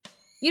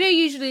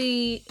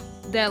usually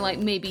they're like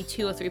maybe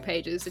 2 or 3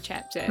 pages a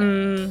chapter.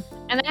 And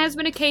there has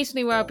been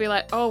occasionally where I'll be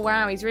like, oh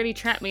wow, he's really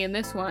trapped me in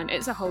this one.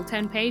 It's a whole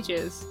 10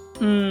 pages.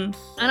 And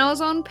I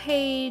was on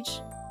page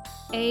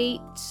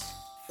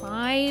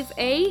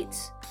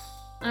 858,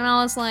 and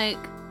I was like,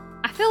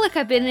 I feel like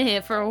I've been in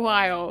here for a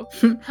while.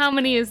 How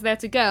many is there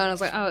to go? And I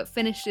was like, oh, it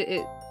finished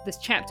this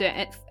chapter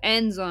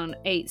ends on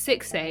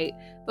 868.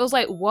 But I was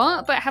like,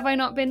 what? But have I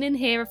not been in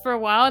here for a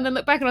while? And then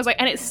looked back and I was like,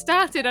 and it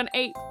started on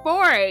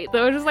 848. So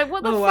I was just like,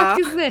 what the fuck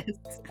is this?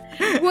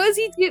 What is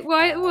he?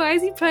 Why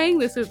is he playing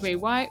this with me?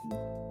 Why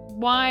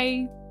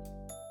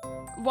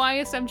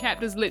are some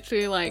chapters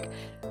literally like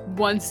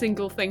one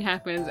single thing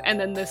happens, and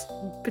then this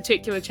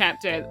particular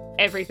chapter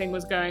everything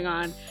was going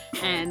on,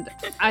 and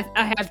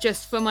I have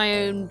just for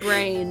my own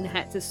brain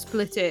had to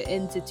split it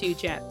into 2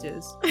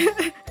 chapters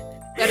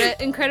that are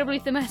incredibly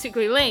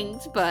thematically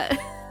linked, but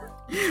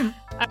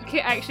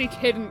I actually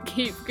couldn't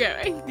keep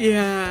going.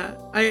 Yeah,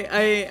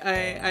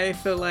 I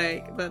feel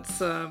like that's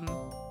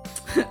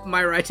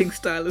my writing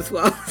style as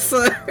well.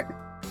 So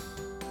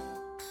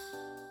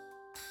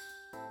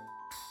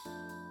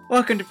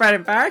welcome to Brad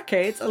and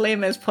Barricades, a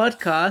layman's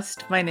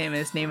podcast. My name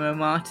is Nemo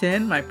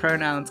Martin. My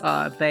pronouns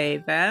are they,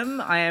 them.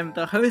 I am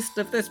the host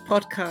of this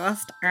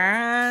podcast,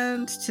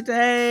 and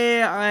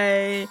today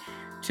I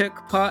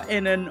took part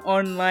in an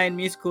online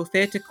musical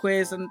theatre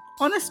quiz, and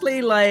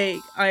honestly, like,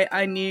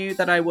 I knew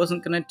that I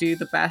wasn't going to do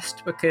the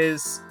best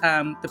because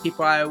the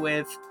people I were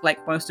with,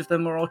 like, most of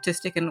them were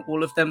autistic, and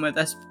all of them were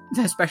their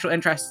special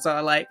interests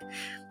are, like,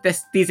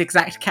 these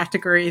exact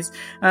categories.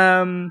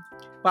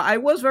 But I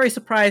was very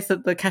surprised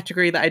that the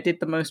category that I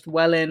did the most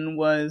well in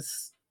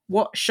was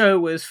what show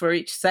was for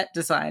each set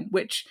design,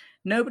 which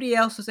nobody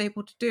else was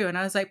able to do. And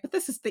I was like, but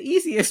this is the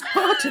easiest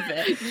part of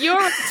it.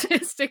 You're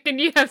autistic and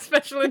you have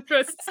special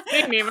interests.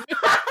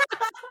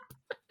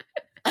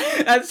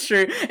 That's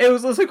true. It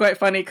was also quite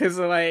funny because,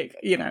 like,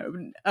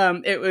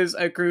 it was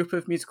a group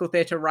of musical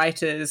theatre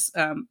writers,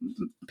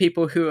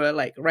 people who are,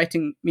 like,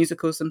 writing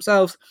musicals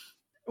themselves.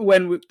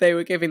 When they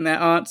were giving their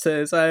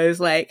answers, I was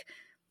like,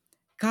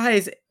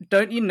 guys,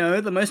 don't you know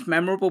the most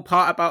memorable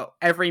part about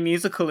every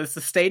musical is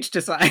the stage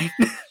design?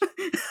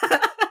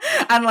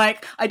 And,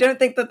 like, I don't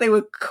think that they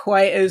were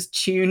quite as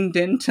tuned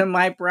into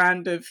my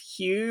brand of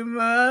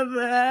humor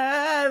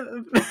there.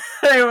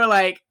 They were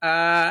like,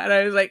 and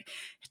I was like,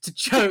 it's a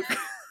joke.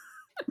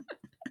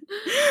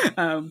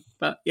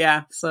 But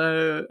yeah,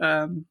 so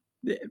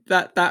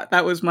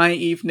that was my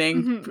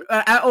evening.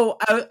 I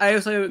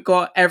also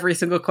got every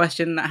single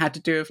question that had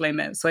to do with Les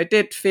Mis, so I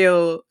did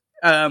feel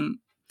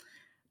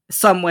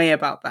some way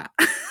about that.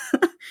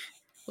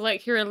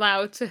 Like you're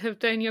allowed to have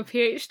done your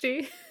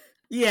PhD?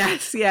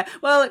 Yes, yeah.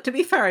 Well, to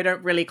be fair, I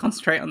don't really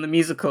concentrate on the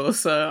musical,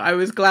 so I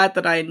was glad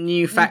that I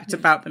knew facts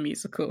about the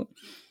musical.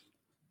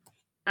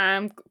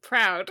 I'm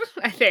proud,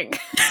 I think.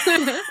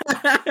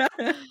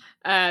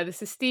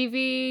 This is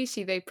Stevie,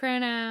 she, they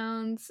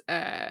pronouns,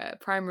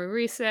 primary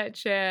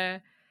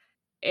researcher.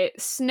 It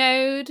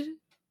snowed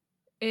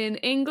in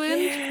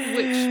England,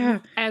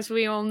 which, as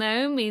we all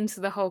know, means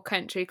the whole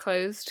country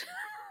closed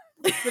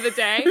for the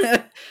day.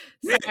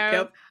 So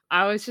yep.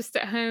 I was just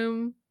at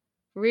home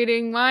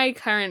reading my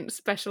current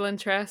special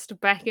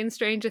interest back in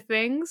Stranger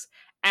Things.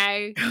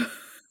 I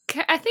think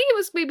it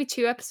was maybe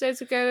 2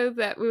 episodes ago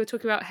that we were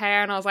talking about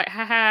hair, and I was like,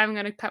 haha, I'm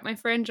going to cut my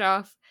fringe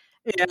off.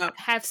 Yeah.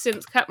 Have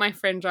since cut my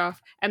fringe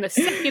off, and the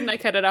second I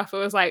cut it off, it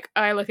was like,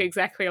 I look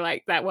exactly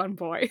like that one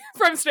boy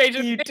from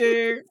Stranger Things. You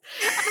do.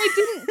 And I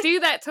didn't do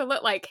that to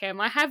look like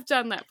him. I have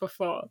done that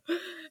before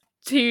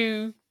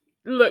to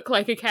look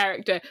like a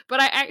character, but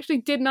I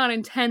actually did not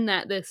intend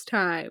that this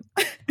time.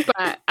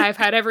 But I've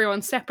had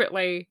everyone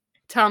separately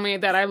tell me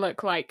that I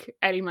look like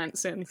Eddie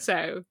Munson,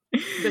 so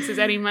this is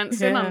Eddie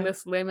Munson on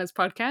this Layman's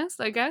podcast,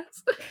 I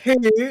guess.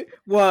 Who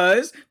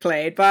was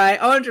played by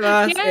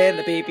Andreas in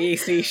the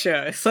BBC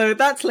show. So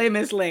that's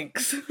Layman's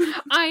links.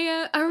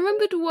 I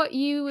remembered what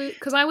you,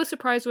 because I was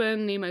surprised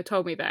when Nemo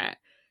told me that.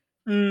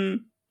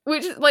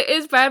 Which, like,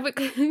 is bad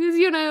because,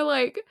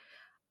 like,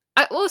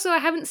 I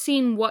haven't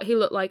seen what he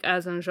looked like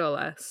as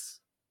Enjolras.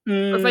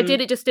 Or if I did,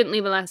 it just didn't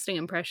leave a lasting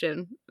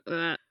impression.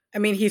 I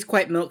mean, he's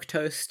quite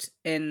milquetoast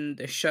in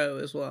the show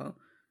as well.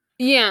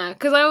 Yeah,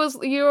 because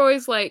you're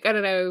always like, I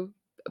don't know,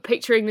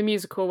 picturing the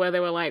musical where they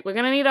were like, we're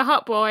gonna need a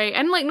hot boy,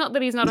 and like, not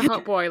that he's not a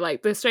hot boy,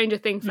 like the Stranger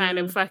Things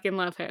fandom fucking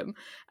love him.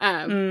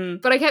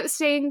 But I kept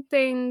seeing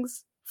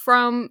things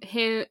from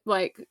him,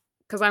 like,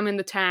 because I'm in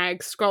the tag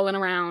scrolling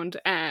around,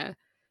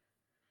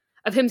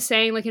 of him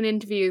saying, like, in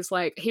interviews,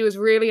 like, he was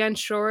really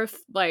unsure if,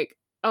 like,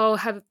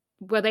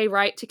 were they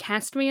right to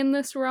cast me in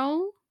this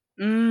role?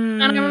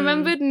 And I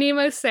remembered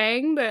Nemo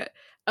saying that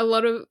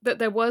that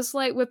there was,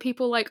 like, where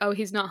people like, oh,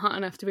 he's not hot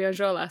enough to be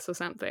Enjolras or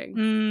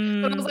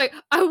something. But I was like,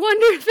 I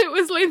wonder if it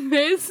was Les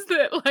Mis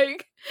that,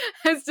 like,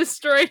 has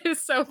destroyed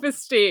his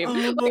self-esteem.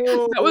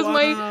 That was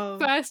my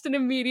first and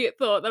immediate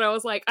thought, that I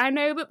was like, I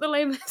know that the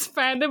Les Mis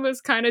fandom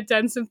has kind of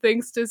done some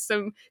things to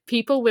some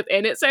people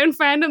within its own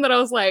fandom that I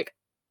was like,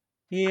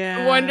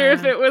 I wonder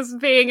if it was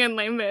being in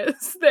Les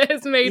Mis that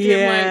has made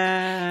him,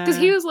 like, because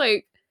he was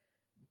like,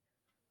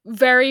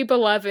 very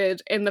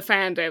beloved in the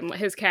fandom,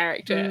 his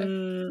character.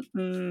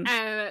 And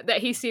that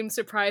he seems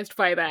surprised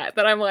by that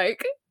I'm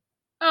like,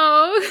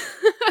 oh,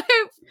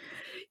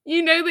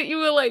 you know that you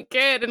were like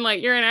good and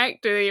like you're an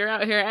actor, you're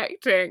out here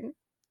acting.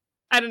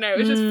 I don't know,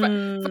 it's just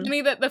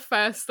funny that the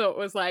first thought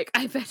was like,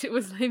 I bet it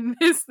was like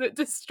this that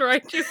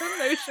destroyed you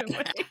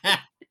emotionally.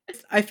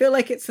 I feel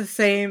like it's the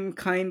same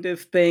kind of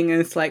thing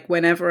as like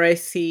whenever I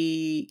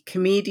see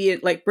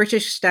like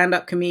British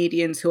stand-up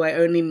comedians who I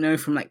only know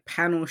from like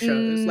panel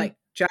shows, like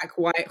Jack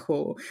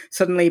Whitehall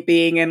suddenly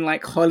being in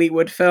like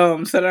Hollywood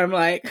films, and I'm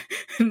like,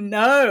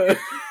 no,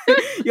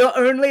 you're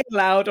only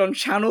allowed on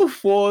Channel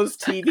 4's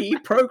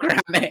TV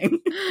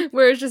programming.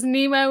 Where it's just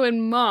Nemo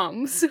and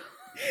Moms.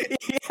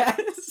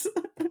 Yes.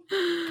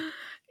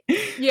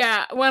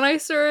 Yeah, when I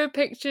saw a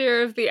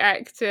picture of the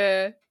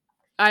actor,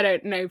 I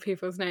don't know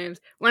people's names.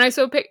 When I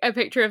saw a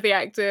picture of the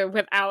actor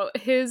without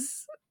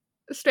his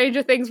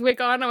Stranger Things wig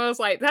on, I was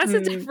like, that's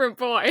a different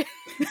boy.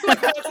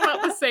 Like, that's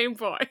not the same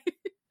boy.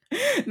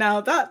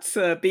 Now that's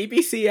a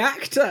BBC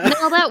actor.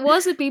 No, that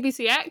was a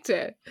BBC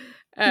actor.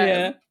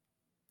 Yeah.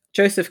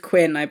 Joseph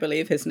Quinn, I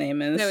believe his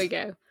name is. There we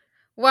go.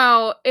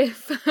 Well,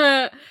 if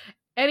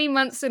Eddie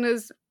Munson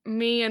is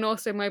me and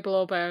also my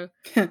Blorbo,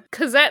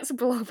 Cosette's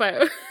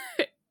Blorbo,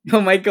 oh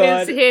my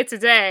god, is here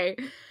today.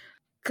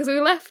 Because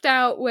we left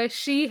out where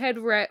she had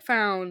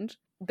found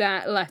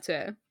that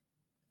letter.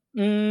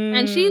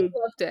 And she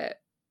loved it.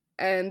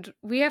 And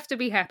we have to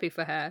be happy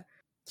for her.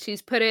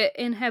 She's put it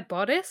in her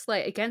bodice,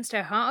 like against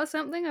her heart or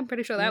something. I'm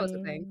pretty sure that was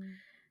the thing.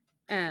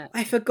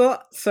 I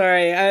forgot.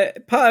 Sorry.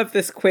 Part of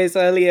this quiz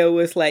earlier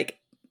was like,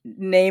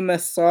 name a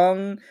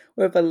song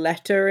with a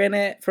letter in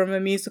it from a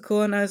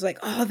musical. And I was like,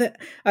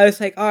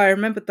 I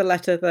remembered the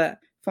letter that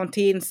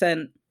Fontaine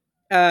sent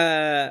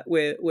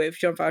with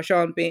Jean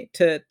Valjean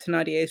to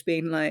Thénardier's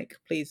being like,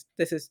 please,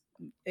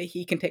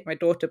 he can take my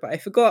daughter. But I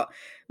forgot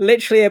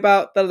literally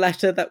about the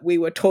letter that we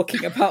were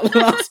talking about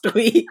last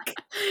week.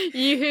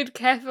 You had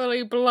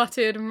carefully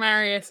blotted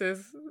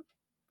Marius's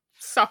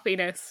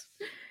soppiness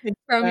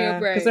from your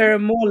brain. Because there are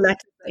more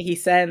letters that he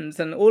sends,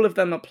 and all of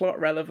them are plot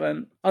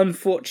relevant,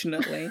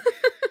 unfortunately.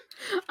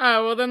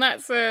 Oh, well then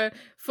that's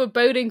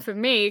foreboding for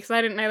me, because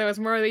I didn't know there was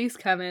more of these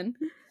coming.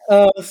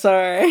 Oh,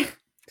 sorry.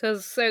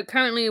 So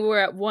currently we're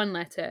at one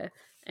letter,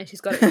 and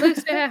she's got it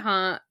close to her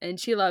heart, and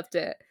she loved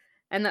it.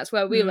 And that's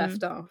where we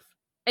left off.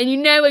 And you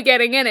know we're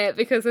getting in it,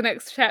 because the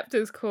next chapter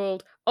is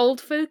called Old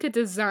Folk Are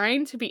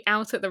Designed to Be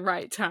Out at the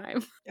Right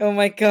Time. Oh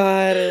my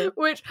god.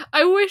 Which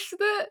I wish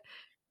that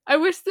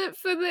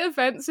for the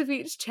events of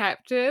each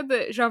chapter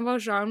that Jean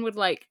Valjean would,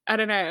 like, I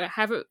don't know,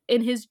 have it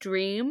in his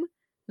dream,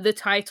 the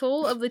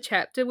title of the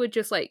chapter would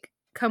just, like,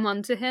 come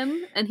onto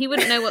him, and he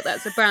wouldn't know what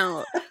that's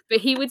about, but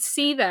he would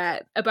see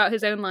that about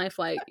his own life,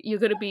 like, you're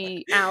gonna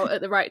be out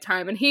at the right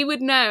time, and he would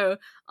know,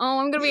 oh,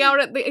 I'm gonna be out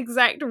at the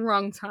exact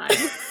wrong time.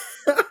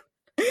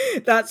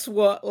 That's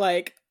what,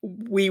 like,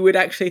 we would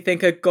actually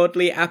think a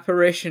godly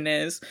apparition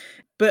is.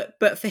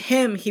 But for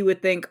him, he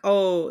would think,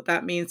 oh,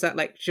 that means that,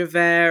 like,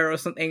 Javert or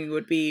something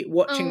would be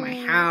watching my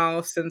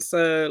house, and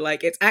so,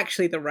 like, it's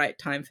actually the right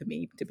time for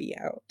me to be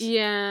out.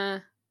 Yeah.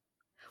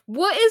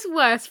 What is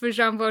worse for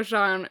Jean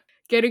Valjean,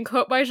 getting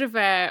caught by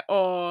Javert,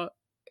 or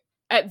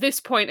at this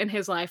point in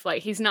his life,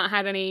 like, he's not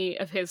had any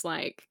of his,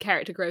 like,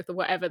 character growth or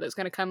whatever that's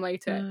going to come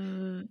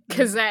later.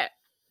 Cosette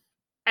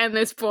and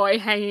this boy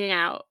hanging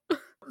out.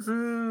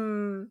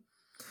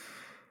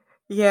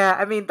 Yeah,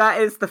 I mean,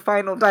 that is the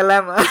final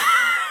dilemma.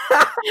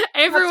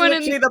 Everyone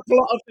That's literally the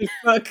plot of the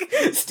book,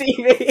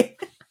 Stevie.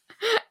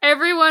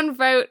 Everyone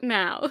vote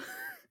now.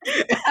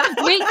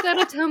 Make that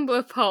a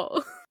Tumblr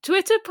poll.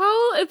 Twitter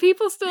poll? Are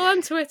people still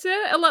on Twitter?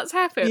 A lot's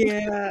happened.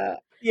 Yeah.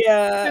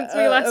 Since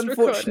we last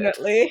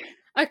unfortunately. Recorded.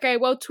 Okay,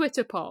 well,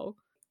 Twitter poll.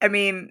 I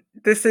mean,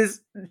 this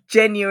is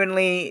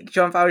genuinely,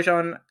 Jean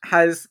Valjean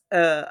has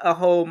a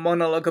whole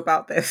monologue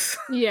about this.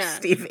 Yeah.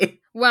 Stevie.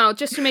 Well,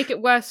 just to make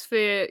it worse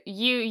for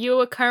you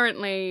are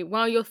currently,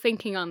 while you're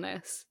thinking on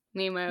this,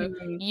 Nemo,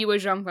 you are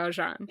Jean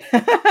Valjean.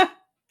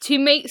 To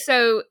make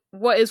so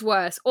what is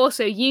worse,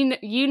 also,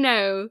 you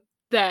know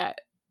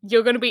that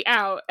you're going to be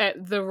out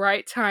at the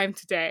right time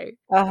today.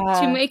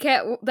 To make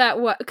it that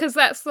what, because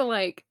that's the,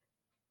 like,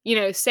 you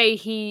know, say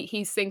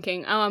he's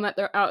thinking, oh, I'm out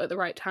at the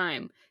right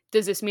time.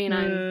 Does this mean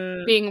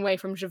I'm being away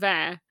from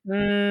Javert?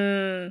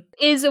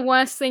 Is a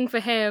worse thing for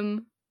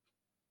him?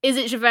 Is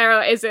it Javert,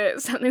 or is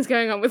it something's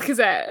going on with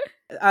Cosette?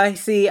 I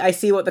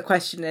see what the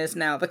question is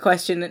now. The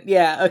question,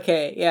 yeah,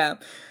 okay, yeah.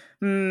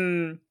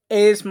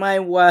 Is my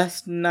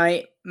worst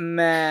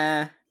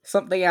nightmare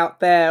something out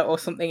there or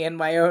something in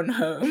my own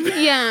home?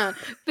 Yeah,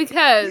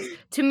 because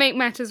to make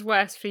matters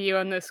worse for you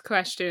on this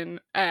question,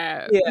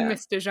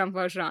 Mr. Jean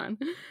Valjean,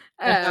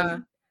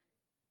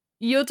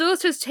 your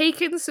daughter's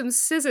taken some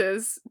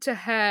scissors to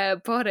her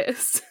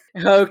bodice.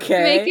 Okay.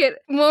 To make it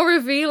more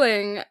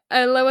revealing,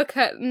 a lower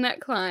cut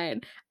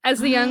neckline. As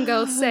the young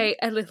girls say,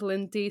 a little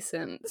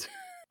indecent.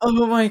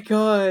 Oh my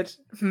god.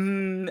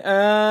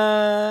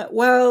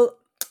 Well,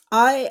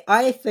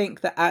 I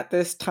think that at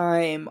this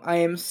time I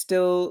am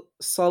still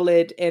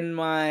solid in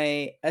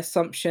my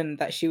assumption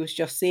that she was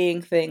just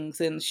seeing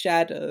things in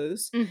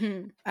shadows,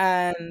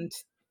 and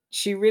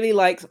she really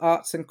likes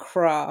arts and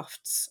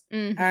crafts,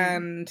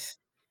 and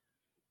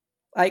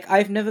like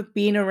I've never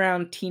been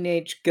around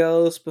teenage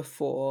girls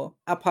before,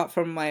 apart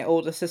from my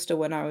older sister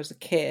when I was a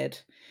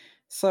kid.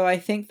 So I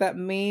think that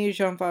me,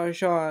 Jean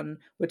Valjean,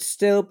 would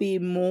still be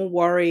more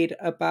worried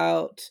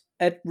about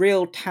a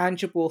real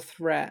tangible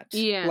threat,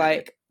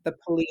 like the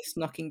police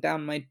knocking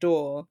down my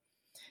door,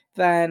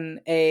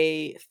 than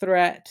a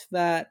threat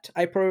that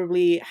I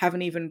probably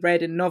haven't even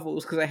read in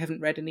novels, because I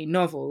haven't read any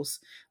novels,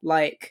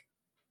 like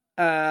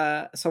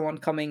someone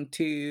coming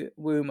to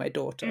woo my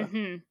daughter.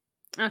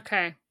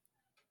 Okay.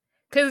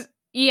 Because,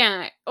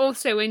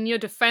 also in your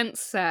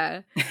defense,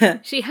 sir,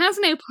 she has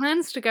no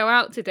plans to go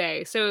out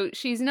today, so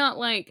she's not,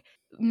 like,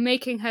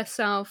 making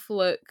herself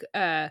look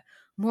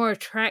more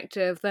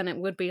attractive than it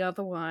would be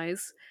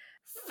otherwise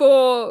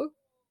for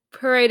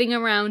parading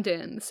around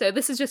in. So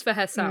this is just for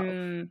herself.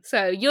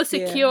 So you're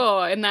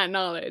secure in that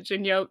knowledge,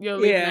 and you're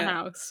leaving the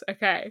house.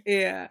 Okay.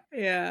 Yeah.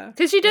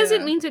 Because she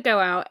doesn't mean to go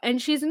out, and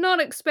she's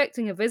not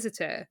expecting a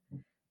visitor.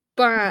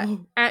 But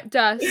at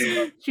dusk,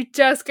 she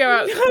does go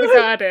out to the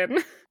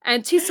garden.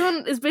 And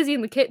Toussaint is busy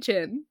in the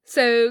kitchen.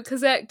 So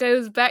Cosette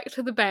goes back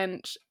to the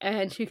bench,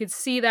 and she could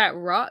see that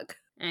rock.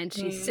 And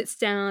she sits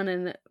down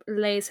and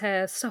lays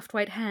her soft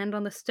white hand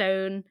on the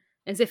stone,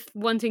 as if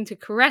wanting to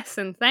caress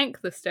and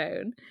thank the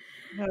stone.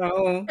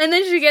 And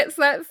then she gets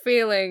that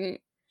feeling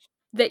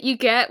that you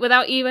get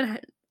without even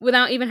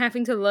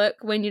having to look,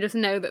 when you just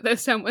know that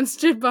there's someone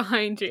stood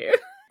behind you.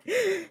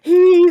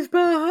 He's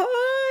behind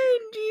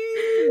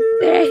you!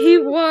 There he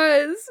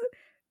was,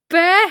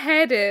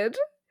 bareheaded,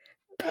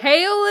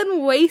 pale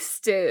and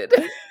wasted.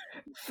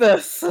 The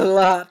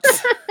slut.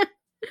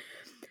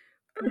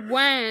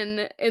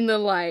 Wan in the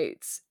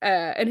lights,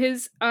 and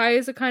his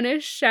eyes are kind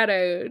of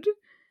shadowed,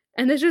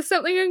 and there's just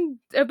something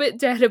a bit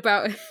dead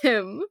about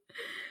him.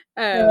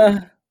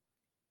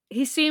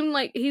 He seemed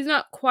like he's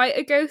not quite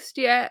a ghost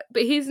yet,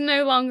 but he's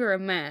no longer a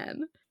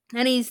man.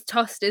 And he's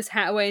tossed his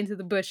hat away into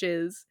the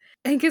bushes.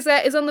 And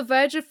Cosette is on the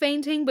verge of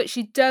fainting, but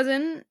she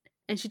doesn't,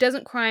 and she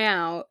doesn't cry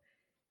out.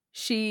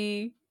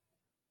 She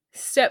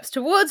steps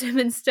towards him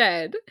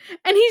instead,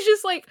 and he's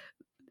just, like,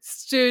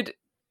 stood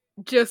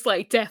just,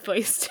 like,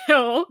 deathly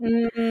still.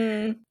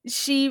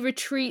 She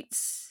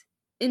retreats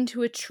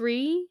into a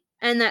tree,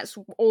 and that's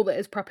all that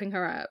is propping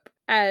her up.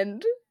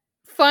 And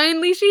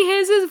finally she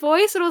hears his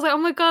voice, and I was like, oh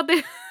my god,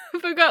 I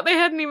forgot they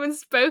hadn't even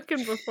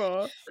spoken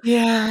before.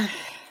 Yeah.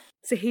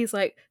 So he's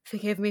like,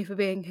 forgive me for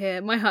being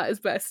here. My heart is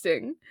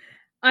bursting.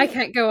 I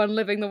can't go on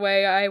living the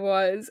way I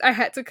was. I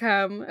had to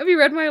come. Have you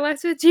read my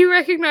letter? Do you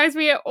recognize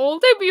me at all?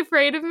 Don't be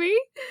afraid of me.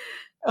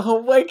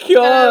 Oh my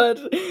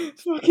god.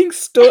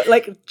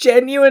 Fucking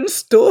genuine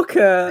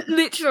stalker.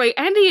 Literally.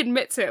 And he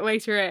admits it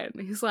later in.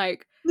 He's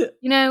like,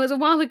 you know, it was a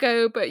while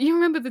ago, but you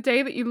remember the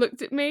day that you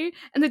looked at me?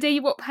 And the day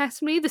you walked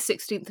past me? The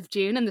 16th of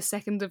June and the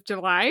 2nd of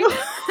July?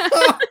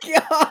 Oh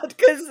god,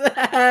 because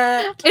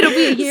it'll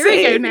be a year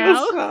ago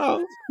now.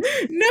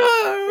 No!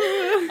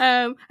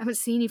 I haven't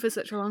seen you for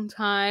such a long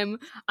time.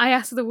 I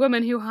asked the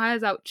woman who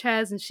hires out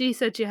chairs, and she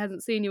said she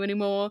hasn't seen you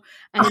anymore.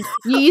 And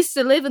you used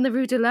to live in the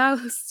Rue de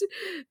l'Ouest,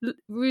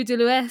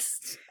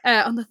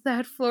 on the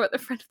 3rd floor at the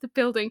front of the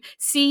building.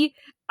 See,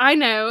 I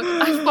know,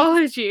 I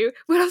followed you.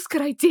 What else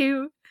could I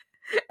do?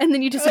 And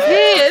then you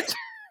disappeared.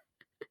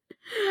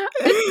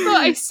 I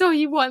thought I saw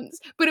you once,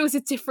 but it was a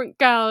different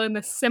girl in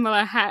a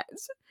similar hat.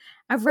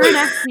 I ran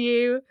after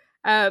you.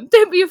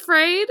 Don't be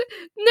afraid.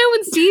 No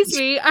one sees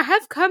me. I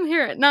have come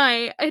here at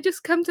night. I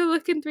just come to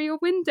look in through your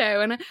window,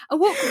 and I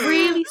walk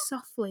really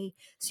softly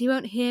so you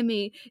won't hear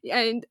me.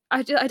 And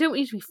I don't want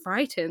you to be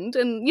frightened.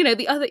 And, you know,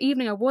 the other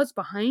evening I was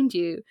behind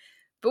you,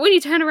 but when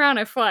you turn around,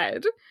 I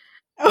fled.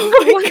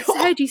 I once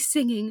heard you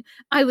singing.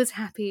 I was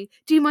happy.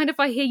 Do you mind if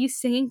I hear you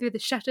singing through the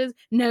shutters?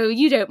 No,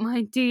 you don't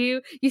mind, do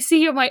you? You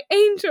see, you're my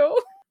angel.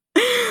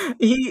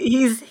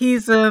 He's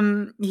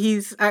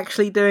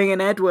actually doing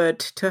an Edward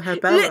to her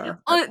Bella.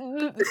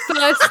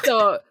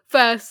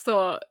 First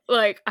thought.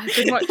 Like, I've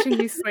been watching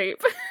you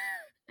sleep.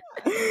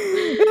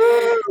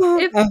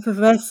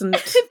 Effervescent.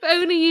 If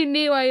only you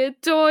knew I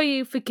adore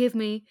you. Forgive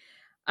me.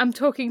 I'm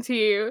talking to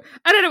you.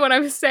 I don't know what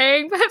I'm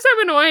saying. Perhaps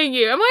I'm annoying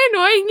you. Am I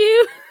annoying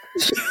you?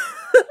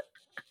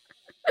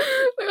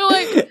 They're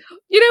like,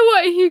 you know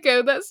what,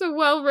 Hugo? That's a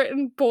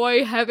well-written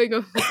boy having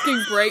a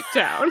fucking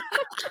breakdown.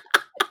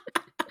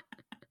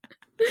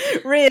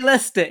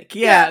 Realistic,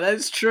 yeah,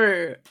 that's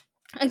true.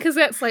 And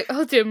Cosette's like,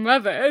 oh dear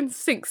mother, and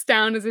sinks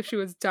down as if she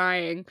was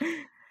dying.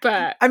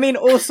 But I mean,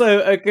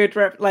 also a good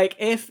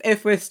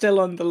if we're still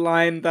on the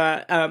line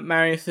that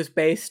Marius is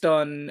based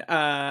on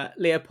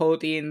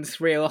Leopoldine's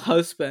real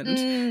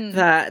husband,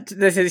 that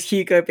this is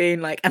Hugo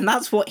being like, and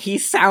that's what he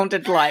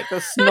sounded like,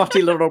 the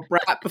snotty little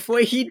brat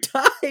before he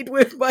died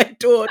with my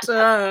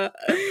daughter.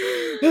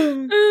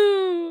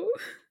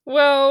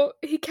 Well,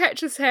 he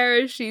catches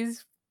her as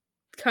she's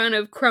kind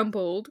of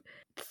crumpled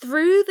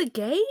through the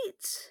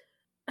gate,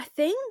 I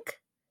think.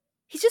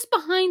 he's just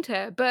behind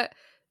her, but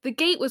the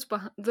gate was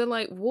behind, the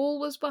like wall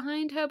was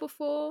behind her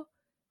before.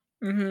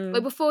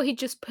 Like before he'd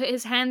just put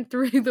his hand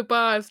through the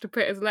bars to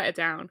put his letter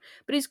down.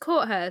 But he's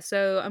caught her,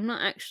 so I'm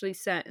not actually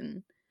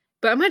certain.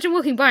 But imagine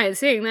walking by and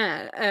seeing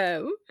that.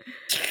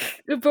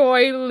 The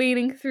boy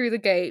leaning through the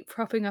gate,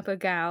 propping up a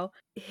gal.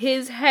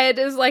 His head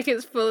is like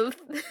it's full of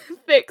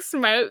thick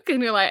smoke,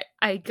 and you're like,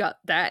 I got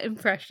that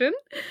impression.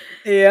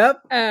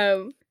 Yep.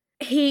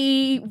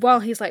 While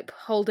he's like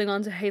holding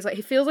on to her, he's like,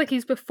 he feels like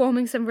he's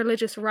performing some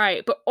religious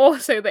rite, but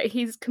also that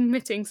he's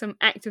committing some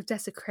act of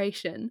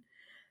desecration.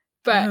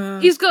 But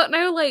he's got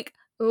no, like,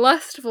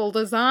 lustful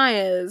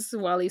desires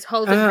while he's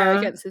holding her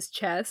against his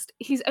chest.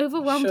 He's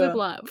overwhelmed with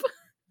love.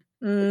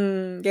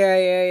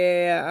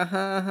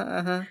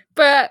 Yeah.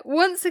 But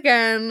once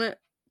again,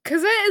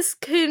 Cosette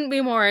couldn't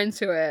be more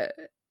into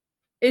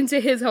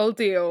his whole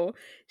deal.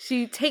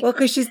 Well,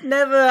 because she's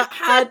never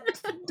had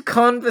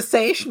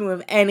conversation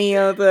with any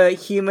other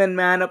human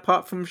man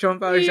apart from Jean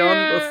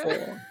Valjean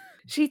before.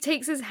 She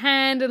takes his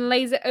hand and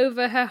lays it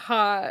over her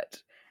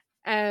heart,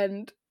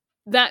 and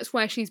that's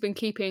where she's been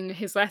keeping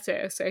his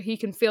letter, so he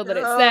can feel that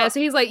it's there.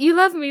 So he's like, you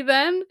love me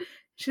then?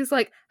 She's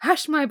like,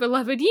 hush, my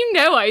beloved, you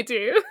know I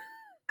do.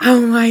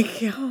 Oh my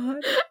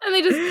god. And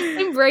they just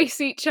embrace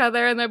each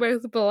other, and they're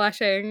both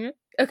blushing.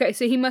 Okay,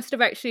 so he must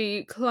have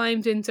actually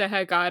climbed into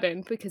her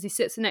garden, because he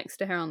sits next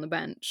to her on the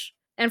bench.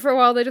 And for a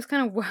while, they're just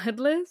kind of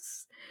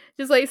wordless.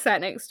 Just, like,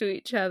 sat next to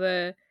each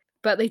other.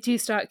 But they do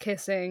start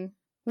kissing.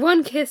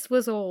 One kiss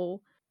was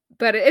all.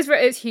 But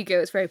it's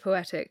Hugo, it's very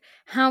poetic.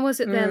 How was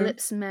it their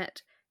lips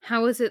met?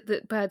 How is it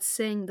that birds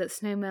sing, that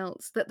snow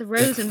melts, that the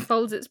rose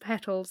unfolds its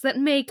petals, that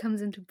May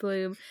comes into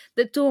bloom,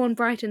 that dawn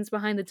brightens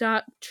behind the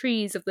dark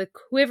trees of the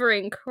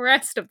quivering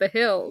crest of the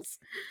hills?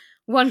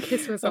 One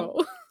kiss was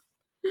all.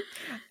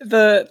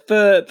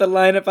 The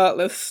line about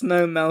the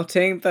snow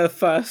melting, the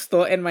first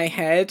thought in my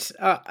head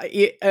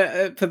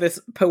for this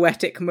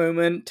poetic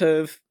moment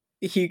of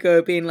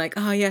Hugo being like,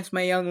 oh yes,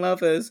 my young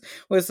lovers,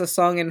 was the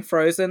song in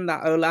Frozen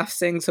that Olaf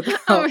sings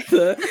about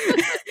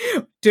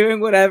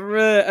doing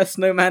whatever a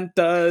snowman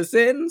does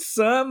in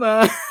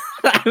summer.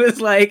 I was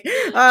like,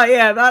 oh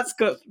yeah, that's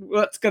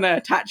what's going to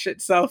attach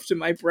itself to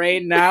my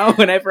brain now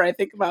whenever I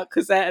think about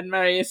Cosette and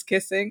Marius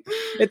kissing.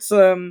 It's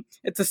a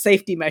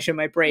safety measure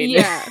my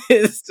brain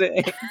is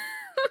doing.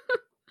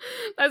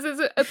 That's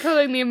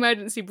pulling the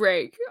emergency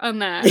brake on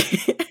that.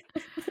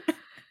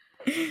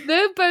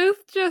 They're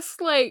both just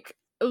like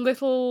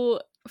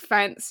little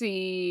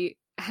fancy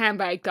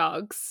handbag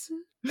dogs.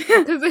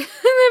 Because they're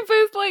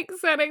both like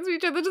sat next to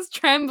each other, just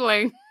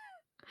trembling.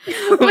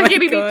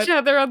 Looking at each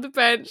other on the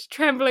bench,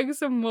 trembling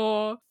some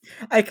more.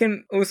 I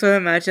can also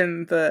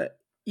imagine that,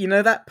 you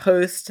know, that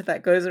post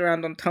that goes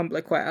around on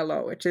Tumblr quite a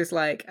lot, which is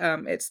like,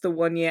 it's the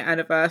 1 year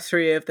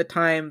anniversary of the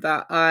time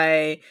that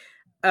I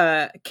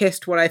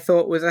kissed what I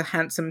thought was a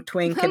handsome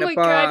twink in a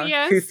bar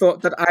who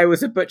thought that I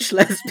was a butch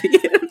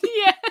lesbian.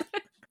 Yeah.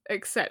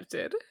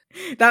 Accepted.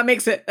 That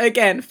makes it,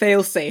 again,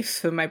 fail-safes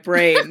for my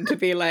brain to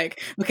be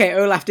like, okay,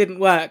 Olaf didn't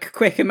work.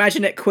 Quick,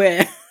 imagine it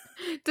queer.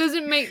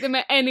 Doesn't make them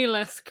any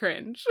less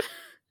cringe.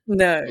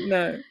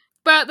 No.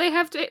 But they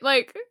have to,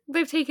 like,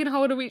 they've taken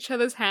hold of each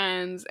other's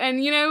hands.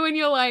 And, you know, when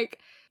you're like,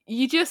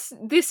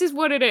 this is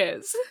what it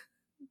is.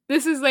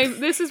 This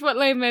is what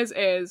Les Mis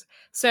is.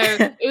 So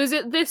it was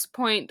at this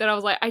point that I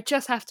was like, I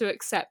just have to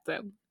accept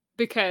them.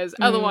 Because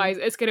otherwise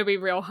it's going to be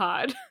real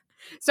hard.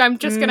 So I'm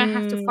just going to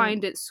have to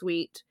find it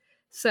sweet.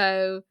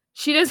 So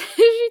she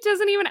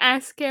doesn't even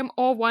ask him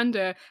or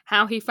wonder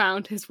how he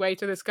found his way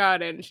to this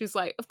garden. She's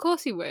like, of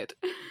course he would.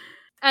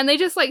 And they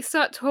just like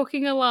start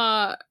talking a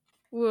lot.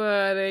 What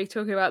are they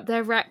talking about?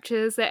 Their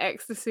raptures, their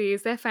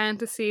ecstasies, their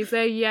fantasies,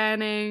 their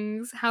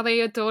yearnings, how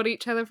they adored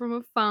each other from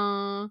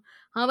afar,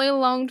 how they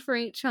longed for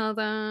each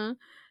other,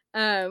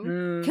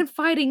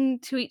 confiding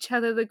to each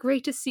other the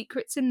greatest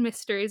secrets and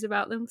mysteries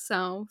about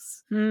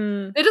themselves.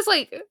 They're just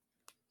like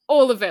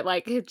all of it,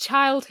 like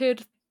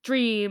childhood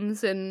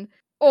dreams and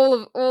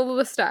all of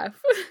the stuff.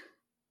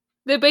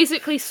 They're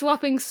basically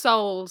swapping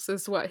souls,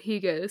 is what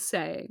Hugo is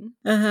saying.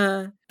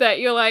 That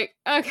you're like,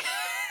 okay,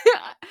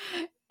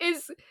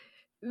 it's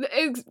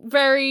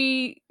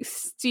very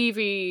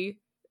Stevie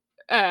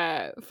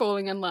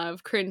falling in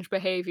love, cringe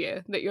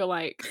behavior. That you're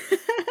like,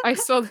 I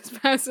saw this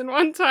person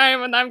one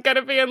time and I'm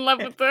gonna be in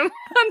love with them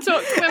and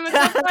talk to them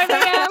until 5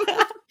 a.m.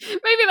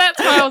 Maybe that's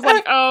why I was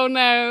like, oh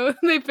no,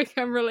 they've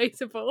become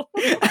relatable.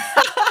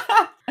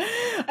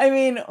 I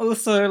mean,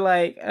 also,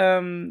 like,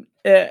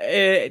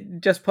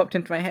 it just popped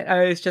into my head.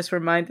 I was just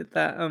reminded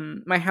that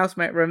my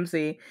housemate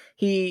Rumsey,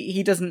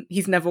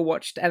 he's never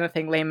watched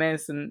anything Les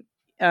Mis, and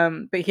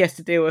but he has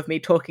to deal with me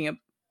talking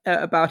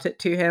about it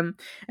to him,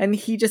 and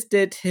he just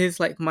did his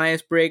like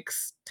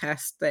Myers-Briggs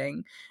test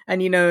thing,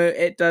 and you know,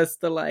 it does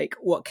the like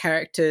what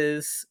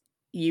characters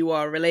you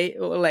are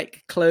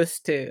close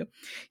to.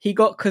 He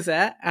got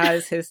Cosette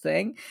as his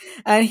thing,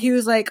 and he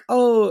was like,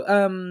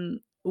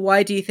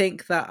 why do you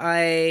think that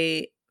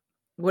I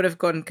would have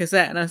gotten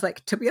Cosette? And I was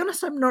like, to be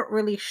honest, I'm not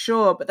really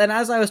sure. But then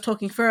as I was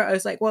talking through it, I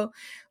was like, well,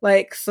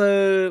 like,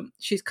 so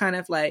she's kind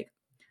of like,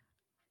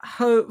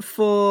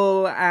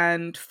 hopeful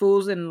and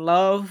falls in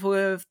love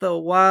with the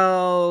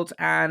world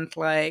and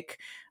like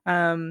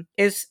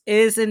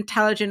is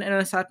intelligent in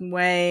a certain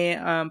way,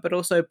 but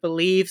also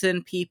believes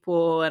in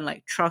people and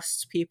like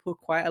trusts people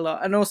quite a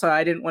lot. And also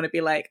I didn't want to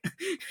be like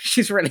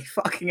she's really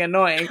fucking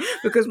annoying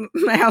because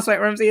my housemate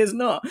Ramsey is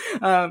not,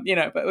 but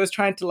it was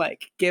trying to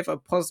like give a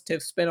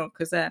positive spin on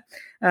Cosette.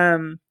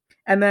 And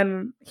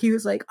then he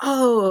was like,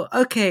 oh,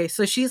 okay,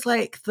 so she's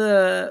like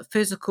the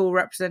physical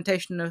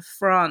representation of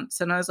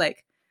France. And I was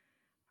like,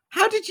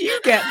 how did you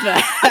get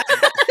there?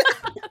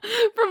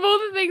 From all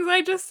the things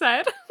I just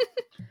said.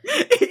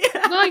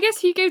 Yeah. Well, I guess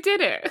Hugo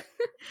did it.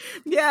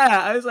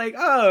 Yeah, I was like,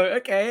 oh,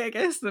 okay, I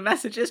guess the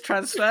message is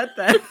transferred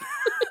then.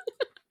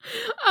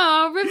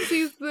 Oh,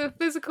 Ramsey's the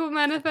physical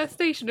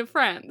manifestation of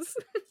France.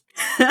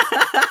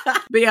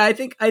 But yeah, I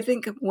think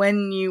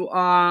when you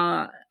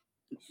are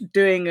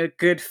doing a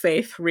good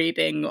faith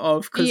reading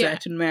of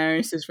Cosette and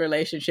Marius's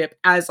relationship,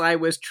 as I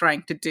was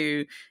trying to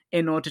do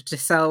in order to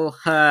sell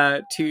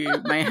her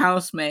to my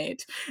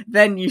housemate,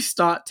 then you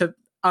start to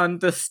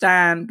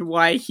understand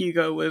why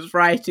Hugo was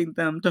writing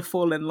them to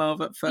fall in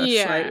love at first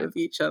sight with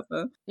each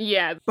other.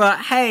 Yeah. But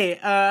hey,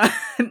 I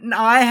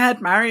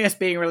had Marius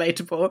being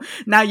relatable.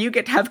 Now you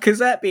get to have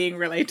Cosette being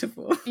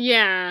relatable.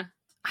 Yeah.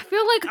 I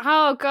feel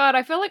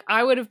like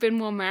I would have been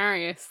more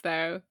Marius,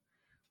 though.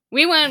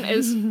 We weren't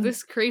as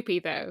this creepy,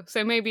 though.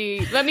 So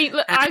maybe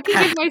I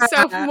can give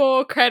myself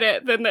more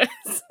credit than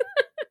this.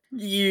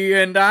 You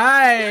and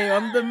I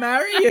on the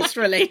Marius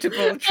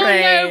relatable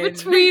train. Oh no,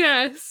 between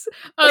us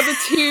are the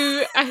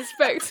two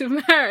aspects of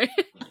Marius.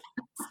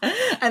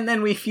 And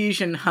then we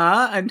fusion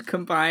her and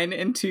combine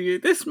into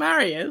this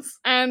Marius.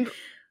 And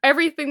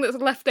everything that's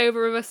left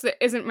over of us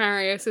that isn't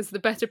Marius is the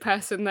better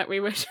person that we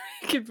wish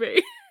we could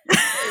be.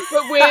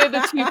 But we're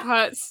the two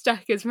parts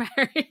stuck as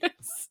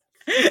Marius.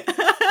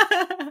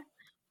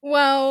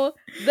 Well,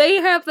 they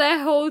have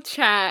their whole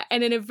chat,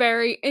 and in a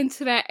very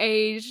internet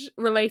age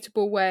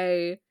relatable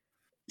way,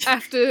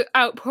 after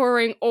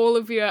outpouring all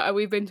of your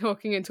we've been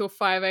talking until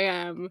 5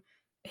 a.m,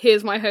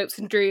 here's my hopes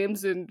and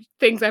dreams and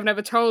things I've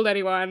never told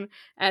anyone,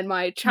 and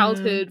my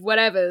childhood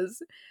whatevers.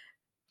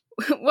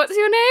 What's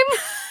your name?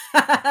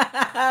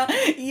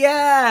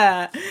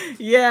 Yeah,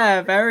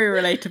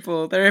 very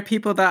relatable. There are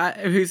people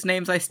whose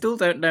names I still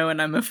don't know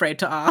and I'm afraid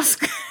to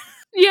ask.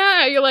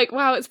 Yeah, you're like,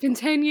 wow, it's been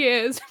 10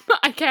 years, but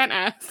I can't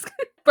ask.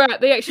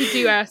 But they actually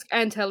do ask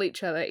and tell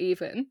each other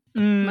even.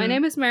 My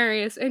name is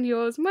Marius, and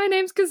yours, my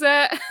name's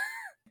Cosette.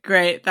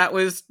 Great, that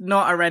was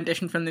not a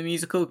rendition from the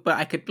musical, but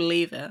I could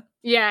believe it.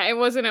 Yeah, it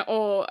wasn't at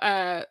all.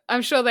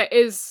 I'm sure there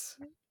is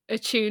a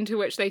tune to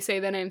which they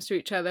say their names to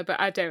each other, but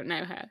I don't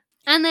know her.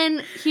 And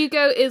then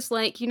Hugo is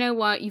like, you know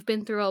what, you've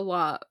been through a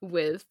lot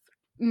with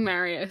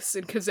Marius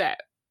and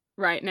Cosette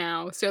right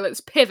now, so let's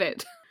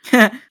pivot.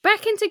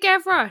 Back into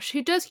Gavroche,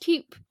 who does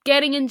keep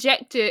getting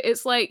injected.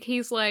 It's like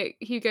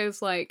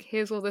Hugo's like,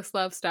 here's all this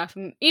love stuff,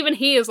 and even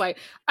he is like,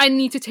 I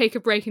need to take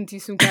a break and do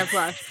some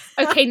Gavroche.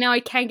 Okay, now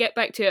I can get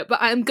back to it, but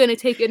I'm gonna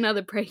take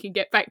another break and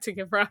get back to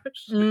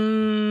Gavroche.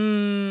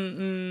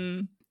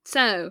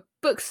 So,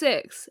 book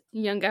 6,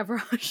 Young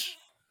Gavroche.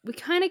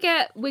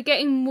 We're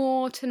getting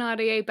more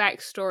Thénardier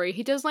backstory.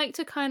 He does like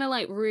to kind of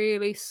like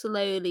really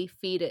slowly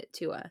feed it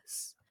to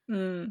us.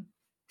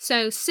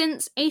 So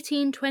since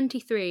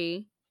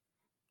 1823,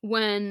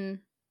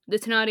 when the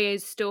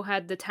Thénardiers still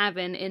had the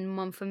tavern in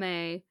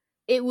Montfermeil,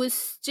 it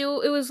was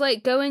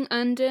like going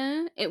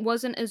under. It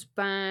wasn't as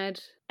bad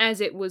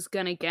as it was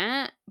gonna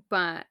get,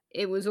 but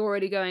it was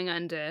already going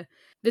under.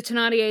 The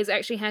Thénardiers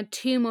actually had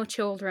 2 more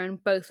children,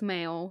 both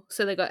male,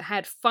 so they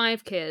had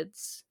 5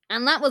 kids.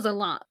 And that was a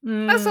lot.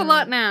 That's a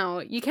lot now.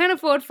 You can't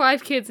afford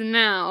 5 kids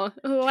now,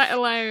 let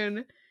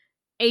alone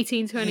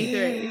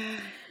 1823. Yeah.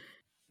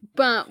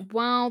 But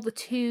while the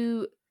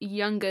 2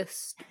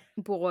 youngest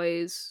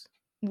boys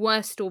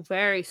were still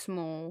very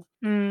small,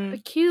 a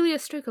peculiar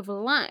stroke of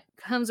luck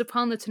comes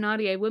upon the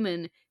Thénardier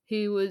woman,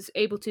 who was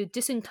able to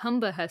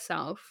disencumber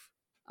herself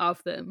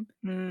of them.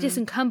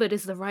 Disencumbered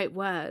is the right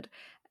word.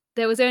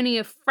 There was only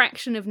a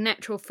fraction of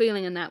natural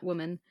feeling in that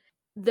woman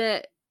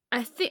that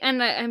I think,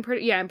 and I'm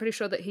pretty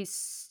sure that he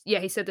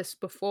said this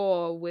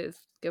before with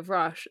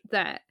Gavroche,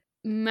 that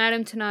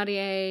Madame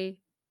Thénardier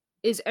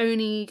is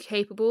only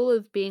capable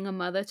of being a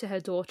mother to her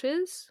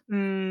daughters,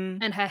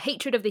 and her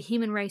hatred of the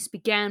human race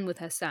began with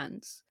her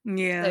sons.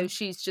 Yeah. So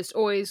she's just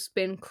always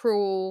been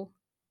cruel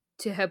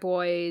to her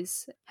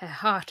boys. Her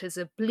heart is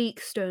a bleak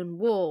stone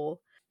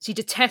wall. She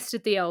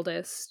detested the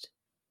eldest.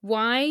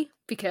 Why?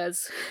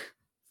 Because,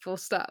 full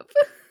stop.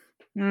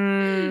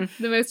 The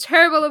most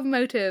terrible of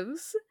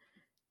motives.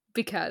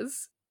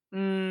 Because.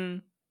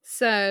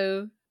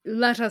 So,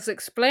 let us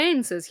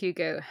explain, says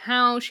Hugo,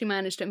 how she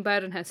managed to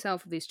unburden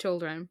herself with these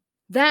children.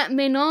 That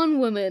Menon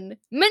woman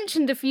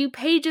mentioned a few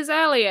pages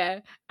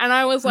earlier, and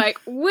I was like,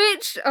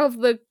 which of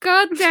the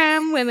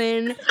goddamn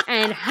women,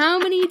 and how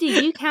many do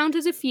you count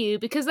as a few?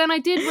 Because then I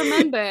did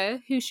remember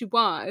who she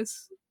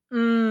was. But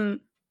it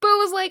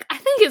was like, I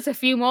think it's a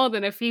few more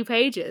than a few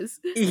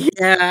pages.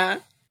 Yeah.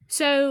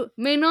 So,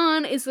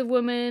 Menon is the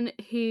woman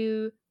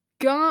who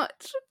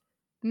got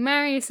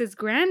Marius's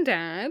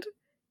granddad,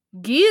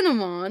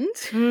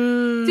 Guillemont,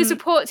 to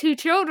support 2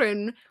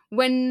 children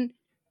when,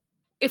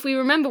 if we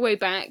remember way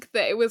back,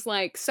 that it was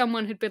like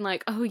someone had been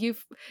like, oh, you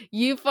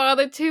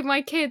fathered 2 of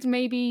my kids,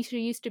 maybe she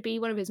used to be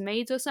one of his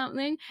maids or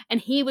something,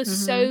 and he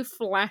was so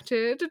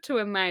flattered to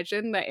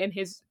imagine that in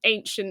his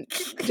ancient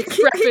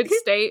decrepit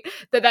state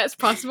that's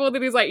possible,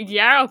 that he's like,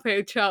 yeah, I'll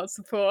pay child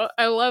support.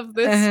 I love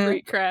this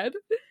street cred.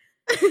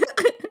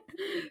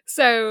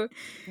 So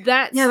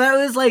that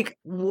was like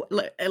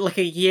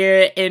a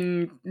year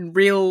in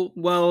real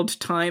world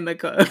time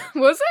ago.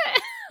 Was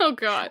it? Oh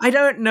god, I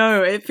don't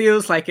know. It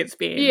feels like it's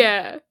been.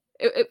 Yeah,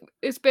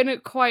 it's been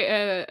quite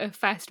a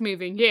fast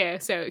moving year,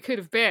 so it could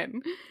have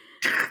been.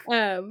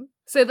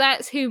 So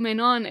that's who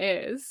Manon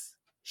is.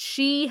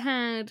 She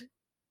had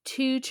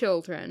 2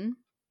 children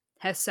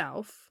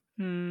herself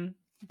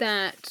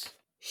that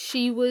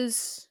she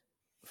was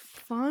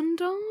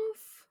fond of.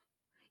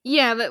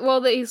 Yeah, that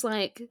he's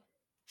like,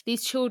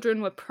 these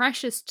children were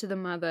precious to the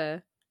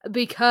mother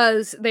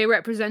because they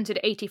represented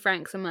 80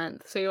 francs a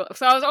month. So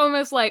I was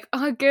almost like,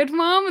 oh, good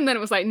mom, and then it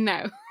was like,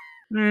 no.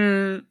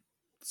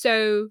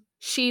 So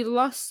she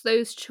lost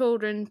those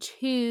children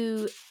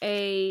to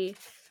I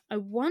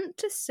want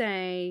to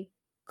say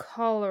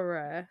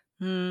cholera,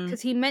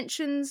 because he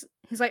mentions,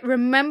 he's like,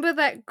 remember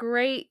that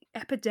great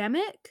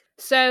epidemic?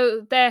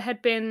 So there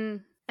had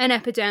been an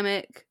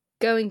epidemic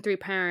going through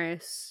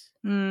Paris,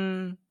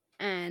 and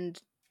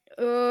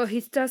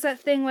he does that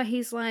thing where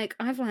he's like,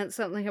 I've learned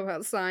something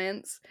about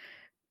science,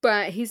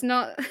 but he's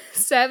not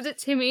served it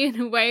to me in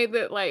a way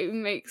that like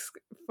makes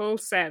full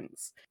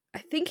sense. I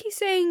think he's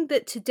saying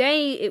that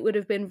today it would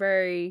have been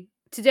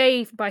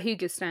today by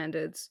Hugo's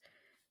standards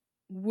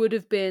would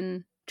have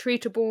been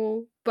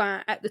treatable,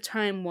 but at the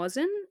time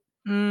wasn't.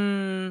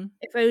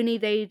 If only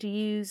they'd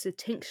use a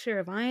tincture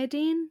of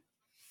iodine.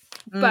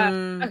 But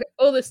okay,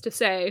 all this to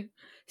say,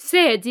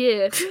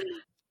 dear,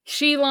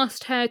 she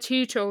lost her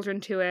 2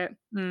 children to it,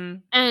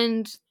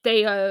 and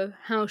they are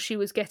how she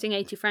was getting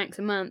 80 francs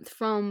a month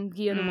from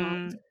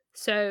Guillemont.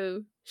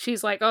 So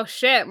she's like, oh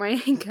shit,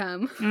 my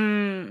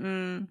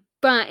income.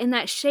 But in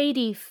that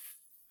shady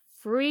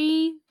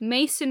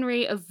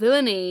Freemasonry of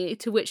villainy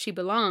to which she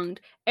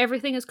belonged,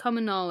 everything is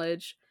common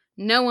knowledge,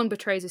 no one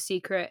betrays a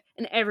secret,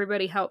 and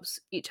everybody helps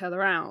each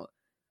other out.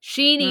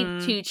 She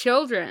needs 2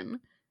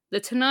 children.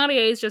 The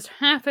Thénardiers just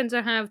happen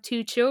to have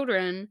 2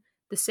 children,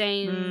 the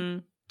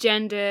same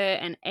gender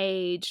and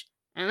age,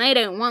 and they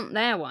don't want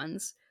their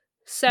ones.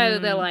 So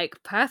they're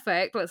like,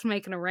 perfect, let's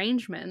make an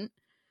arrangement.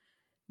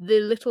 The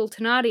little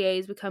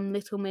Thénardiers become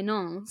little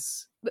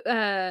Menons.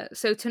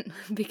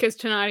 Because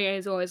Thénardier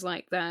is always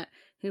like that,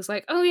 he's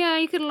like, oh yeah,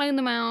 you can loan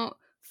them out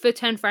for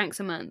 10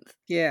 francs a month.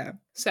 Yeah.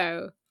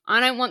 So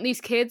I don't want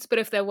these kids, but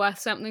if they're worth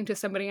something to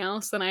somebody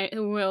else, then I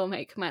will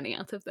make money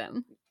out of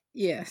them.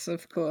 Yes,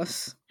 of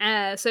course.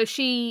 So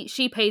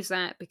she pays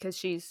that because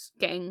she's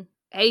getting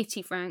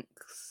 80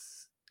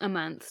 francs a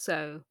month,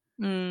 so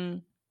a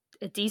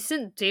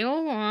decent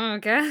deal, I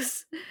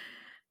guess.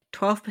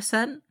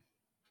 12%?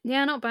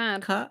 Yeah, not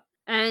bad. Cut.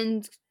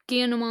 And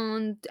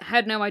Guillemont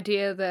had no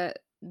idea that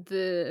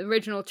the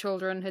original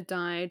children had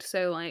died,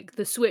 so like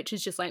the switch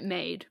is just like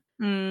made.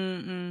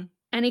 And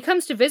he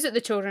comes to visit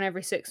the children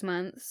every 6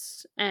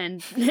 months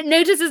and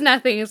notices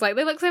nothing. He's like,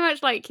 they look so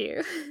much like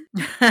you.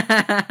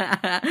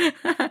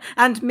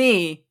 And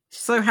me.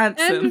 So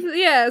handsome. And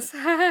yes,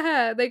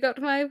 they got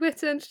my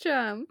wit and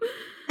charm.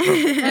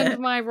 And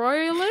my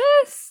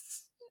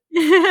royalists.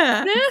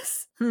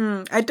 Yes.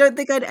 I don't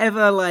think I'd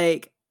ever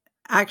like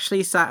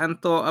actually sat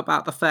and thought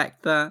about the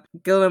fact that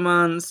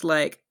Guillemont's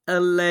like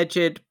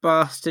alleged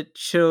bastard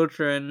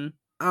children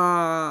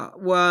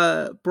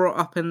were brought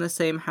up in the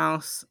same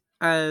house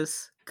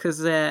as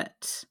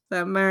Cosette.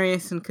 That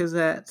Marius and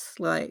Cosette's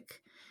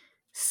like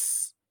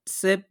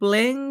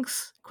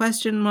siblings?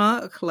 Question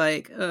mark?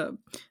 Like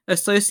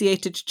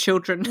associated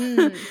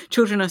children,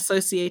 children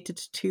associated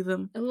to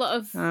them. A lot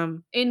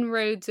of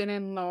inroads and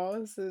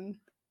in-laws and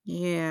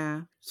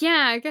yeah.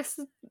 I guess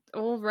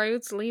all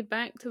roads lead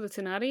back to the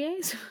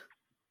Thénardiers.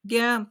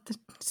 Yeah,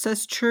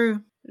 that's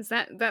true.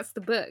 That's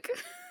the book.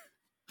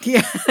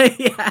 Yeah.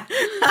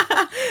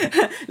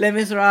 Les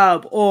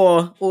Miserables,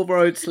 or all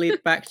roads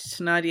lead back to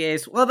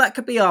Thénardiers. Well, that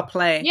could be our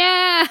play.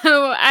 Yeah,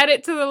 we'll add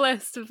it to the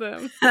list of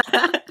them.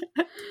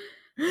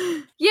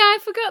 Yeah, I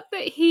forgot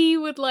that he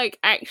would like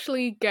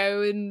actually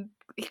go and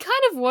he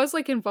kind of was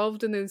like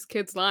involved in those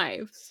kids'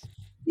 lives.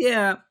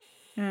 Yeah.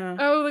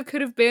 Oh, there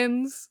could have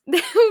been.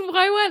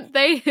 Why weren't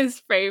they his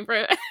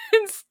favorite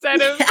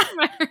instead of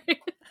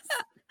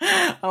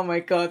Marius? Oh my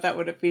god, that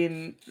would have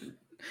been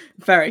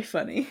very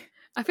funny.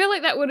 I feel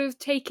like that would have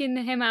taken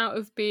him out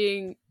of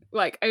being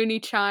like only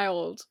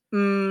child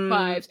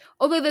vibes.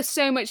 Although they're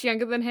so much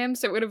younger than him,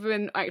 so it would have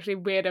been actually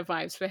weirder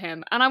vibes for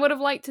him. And I would have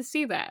liked to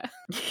see that,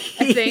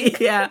 I think.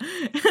 Yeah.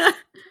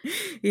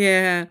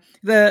 Yeah.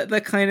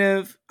 The kind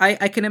of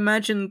I can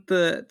imagine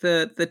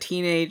the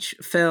teenage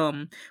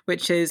film,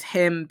 which is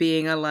him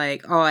being a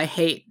like, oh, I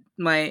hate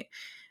my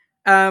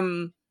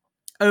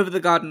Over the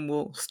Garden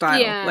Wall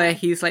style, where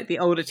he's like the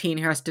older teen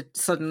who has to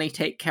suddenly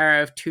take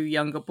care of two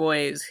younger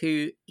boys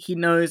who he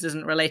knows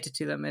isn't related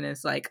to them and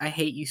is like, I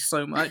hate you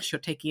so much, you're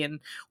taking in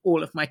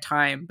all of my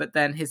time. But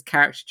then his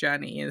character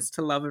journey is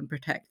to love and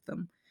protect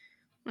them.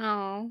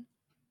 Oh.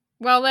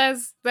 Well,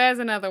 there's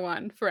another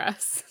one for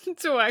us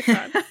to work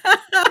on. But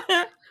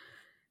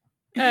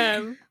yeah,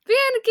 and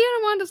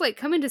again, Amanda's like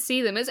coming to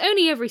see them. It's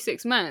only every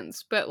 6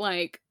 months, but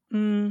like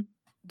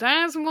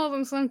that's more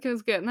than some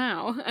kids get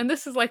now. And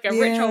this is like a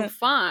rich old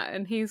fart,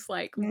 and he's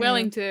like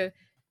willing to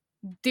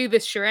do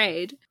this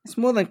charade. It's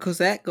more than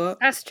Cosette got.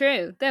 That's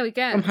true. There we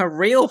go. From her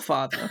real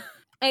father.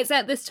 It's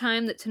at this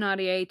time that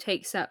Thénardier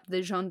takes up the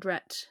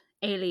Jondrette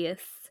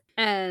alias.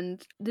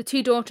 And the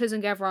two daughters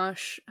and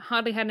Gavroche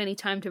hardly had any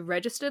time to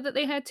register that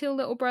they had two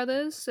little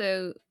brothers,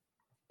 so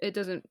it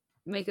doesn't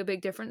make a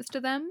big difference to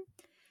them.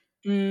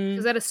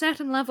 Because at a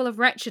certain level of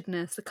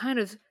wretchedness, a kind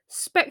of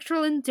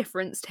spectral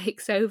indifference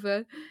takes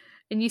over,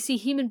 and you see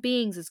human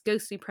beings as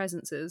ghostly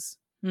presences.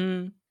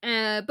 But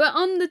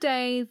on the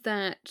day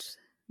that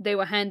they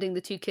were handing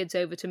the two kids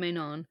over to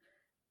Manon,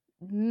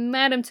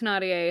 Madame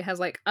Thénardier has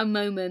like a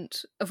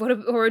moment of what,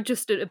 or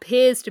just it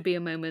appears to be a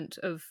moment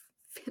of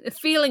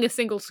feeling a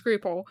single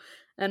scruple,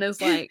 and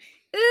is like,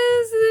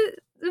 is it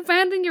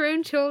abandoning your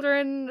own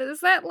children?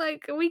 Is that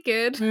like, are we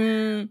good?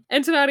 And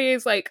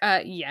Thénardier's like,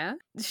 yeah.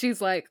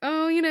 She's like,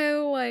 oh, you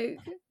know, like,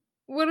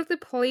 what if the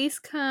police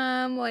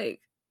come?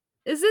 Like,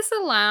 is this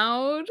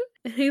allowed?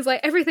 And he's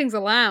like, everything's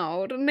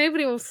allowed.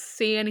 Nobody will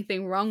see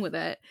anything wrong with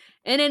it.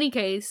 In any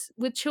case,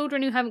 with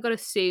children who haven't got a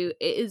suit,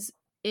 it is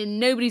in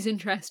nobody's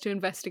interest to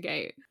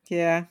investigate.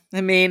 Yeah,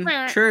 I mean,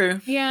 true.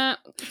 Yeah,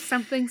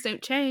 some things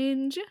don't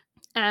change.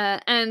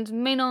 And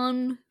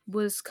Manon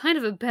was kind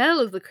of a belle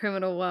of the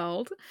criminal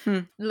world.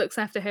 Looks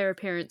after her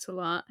appearance a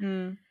lot.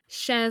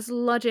 Shares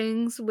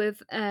lodgings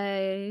with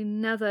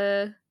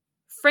another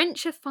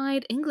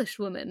Frenchified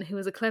Englishwoman who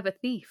is a clever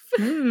thief.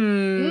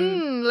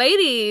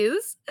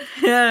 Ladies!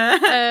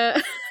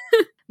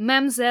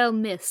 Mamselle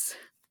Miss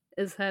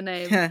is her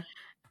name.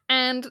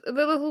 And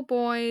the little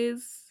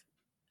boys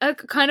are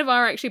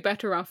actually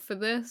better off for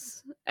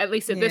this, at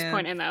least at this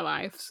point in their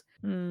lives.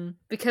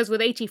 Because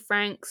with 80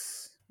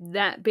 francs,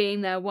 that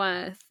being their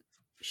worth,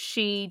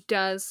 she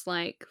does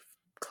like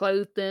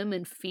clothe them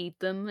and feed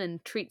them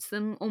and treats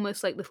them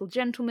almost like little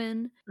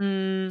gentlemen.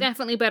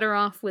 Definitely better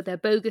off with their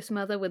bogus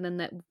mother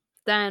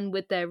than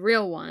with their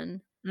real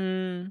one.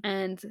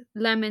 And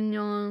La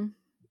Mignon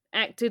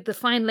acted the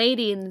fine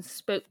lady and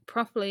spoke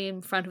properly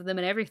in front of them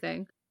and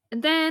everything.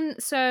 And then,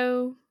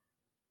 so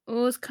I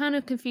was kind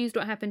of confused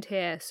what happened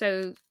here.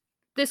 So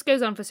this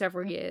goes on for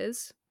several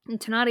years. And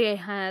Thénardier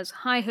has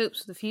high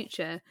hopes for the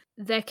future.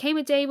 There came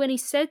a day when he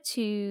said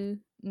to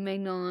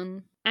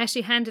Manon, as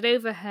she handed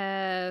over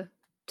her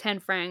 10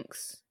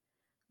 francs,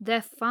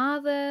 their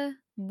father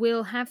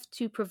will have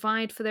to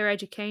provide for their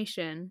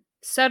education.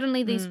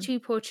 Suddenly these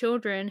two poor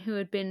children, who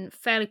had been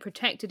fairly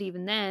protected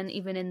even then,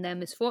 even in their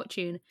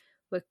misfortune,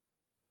 were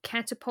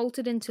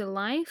catapulted into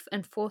life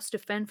and forced to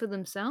fend for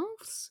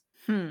themselves.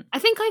 I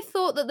think I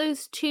thought that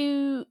those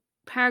two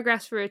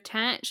paragraphs were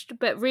attached,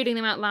 but reading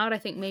them out loud, I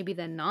think maybe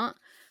they're not.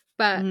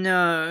 But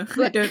no,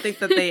 I don't think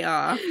that they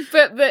are.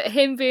 But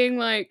him being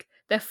like,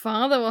 their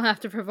father will have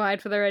to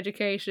provide for their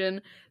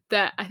education,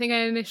 that I think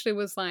I initially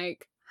was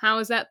like, how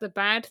is that the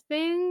bad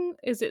thing?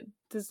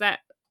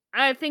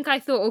 I think I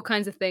thought all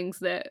kinds of things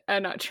that are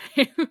not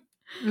true.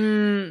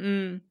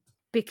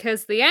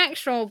 Because the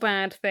actual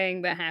bad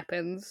thing that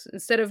happens,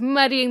 instead of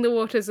muddying the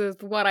waters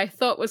of what I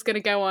thought was going to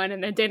go on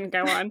and it didn't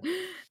go on,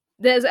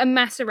 there's a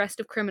mass arrest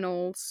of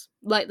criminals,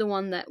 like the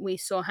one that we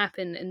saw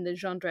happen in the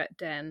Jondrette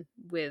den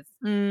with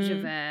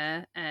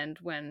Javert, and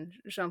when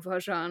Jean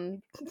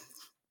Valjean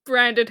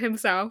branded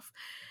himself.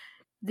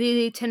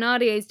 The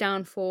Thénardier's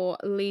downfall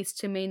leads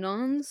to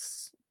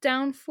Manon's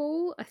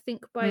downfall, I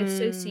think by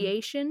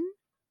association.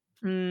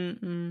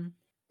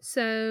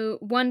 So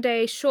one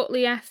day,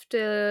 shortly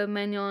after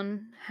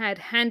Manon had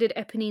handed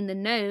Éponine the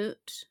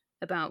note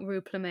about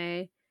Rue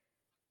Plumet,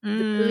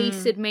 the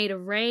police had made a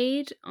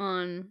raid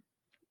on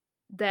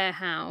their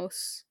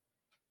house.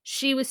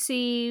 She was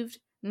seized,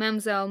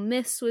 Mademoiselle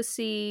Miss was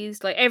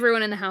seized, like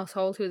everyone in the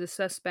household who was a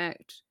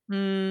suspect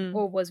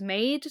or was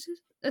made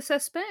a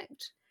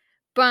suspect.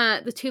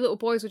 But the two little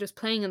boys were just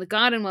playing in the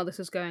garden while this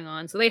was going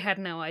on, so they had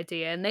no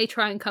idea, and they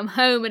try and come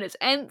home and it's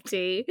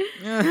empty.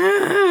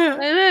 I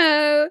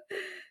know.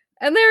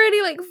 And they're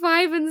only like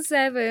 5 and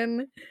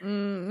 7.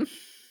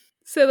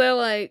 So they're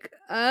like,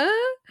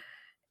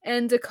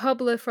 And a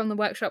cobbler from the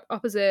workshop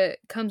opposite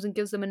comes and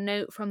gives them a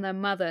note from their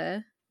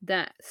mother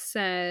that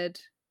said,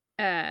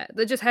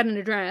 they just had an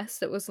address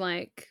that was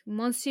like,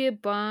 Monsieur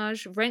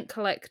Barge, rent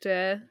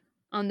collector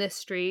on this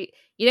street.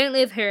 You don't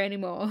live here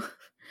anymore.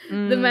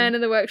 The man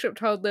in the workshop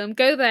told them,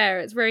 go there,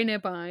 it's very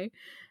nearby.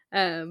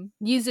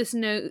 Use this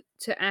note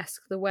to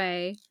ask the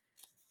way.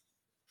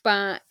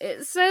 But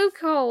it's so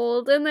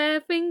cold and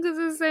their fingers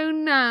are so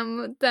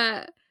numb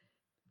that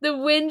the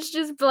wind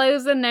just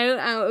blows a note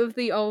out of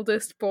the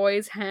oldest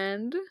boy's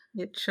hand.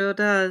 It sure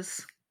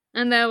does.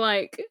 And they're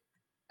like,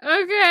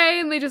 Okay,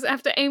 and they just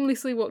have to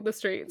aimlessly walk the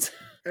streets.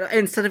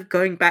 Instead of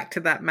going back to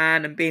that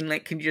man and being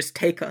like, can you just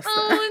take us there?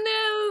 Oh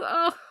no!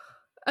 Oh,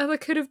 other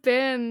could have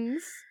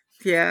beens.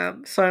 Yeah,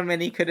 so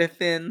many could have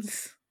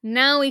beens.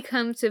 Now we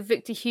come to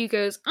Victor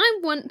Hugo's, I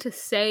want to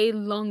say,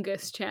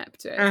 longest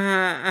chapter.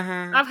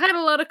 I've had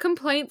a lot of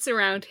complaints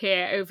around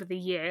here over the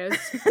years,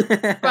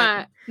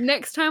 but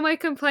next time I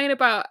complain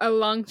about a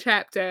long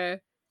chapter,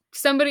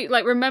 somebody,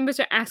 remember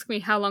to ask me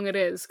how long it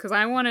is, because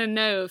I want to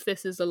know if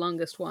this is the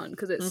longest one,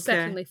 because it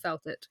certainly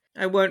felt it.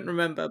 I won't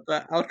remember,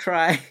 but I'll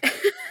try.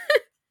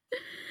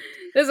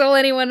 That's all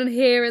anyone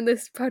here in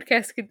this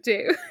podcast could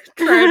do.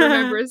 Try and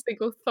remember a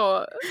single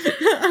thought.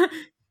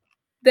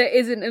 That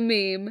isn't a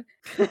meme.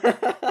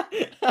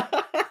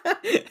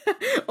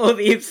 Or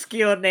the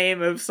obscure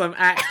name of some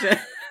actor.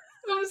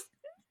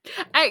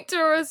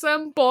 Actor or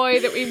some boy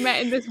that we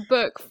met in this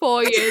book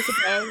 4 years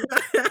ago.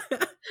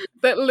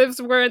 That lives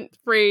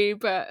rent-free,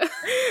 but...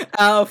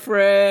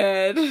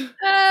 Alfred!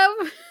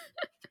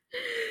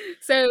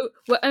 So,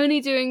 we're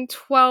only doing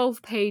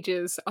 12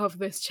 pages of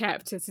this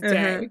chapter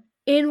today,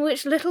 in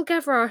which little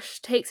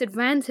Gavroche takes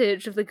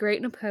advantage of the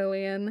great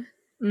Napoleon.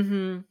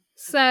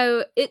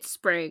 So, it's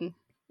spring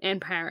in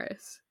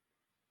Paris,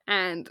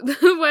 and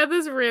the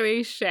weather's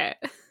really shit.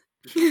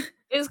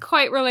 It's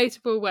quite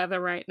relatable weather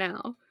right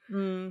now.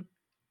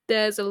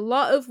 There's a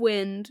lot of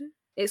wind.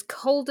 It's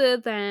colder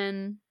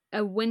than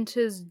a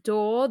winter's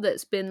door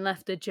that's been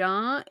left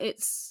ajar.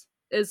 It's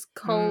as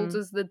cold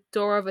as the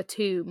door of a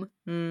tomb.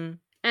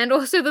 And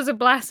also there's a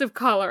blast of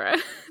cholera.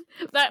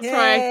 That's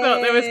why I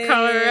thought there was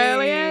cholera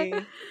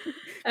earlier.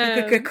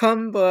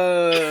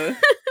 Combo.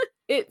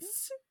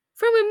 It's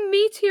from a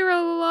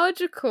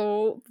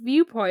meteorological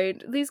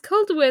viewpoint, these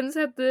cold winds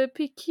have the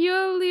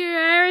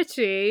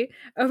peculiarity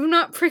of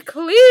not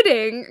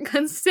precluding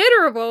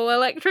considerable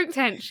electric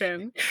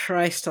tension.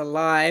 Christ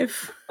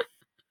alive.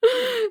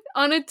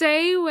 On a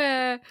day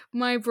where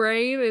my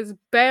brain is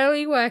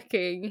barely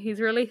working,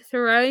 he's really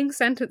throwing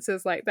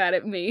sentences like that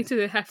at me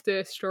to have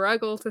to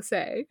struggle to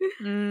say.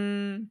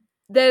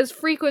 There's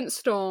frequent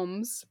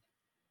storms.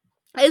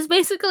 It's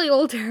basically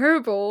all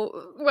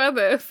terrible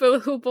weather for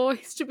little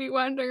boys to be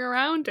wandering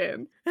around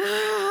in.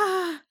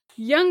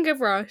 Young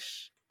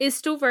Gavroche is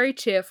still very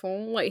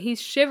cheerful. Like, he's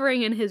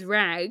shivering in his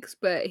rags,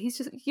 but he's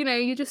just,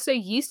 you're just so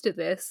used to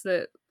this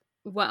that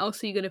what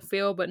else are you going to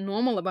feel but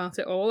normal about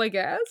it all, I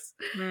guess?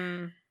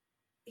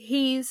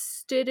 He's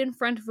stood in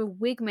front of a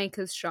wig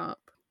maker's shop,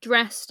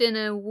 dressed in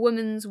a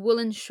woman's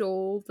woolen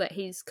shawl that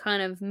he's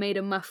kind of made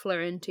a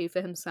muffler into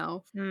for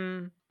himself.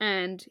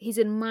 And he's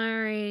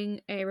admiring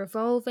a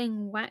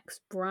revolving wax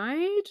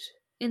bride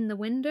in the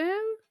window.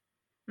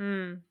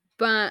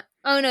 But,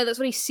 oh no, that's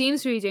what he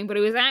seems to be doing, but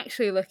he was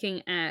actually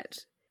looking at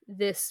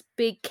this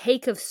big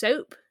cake of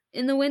soap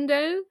in the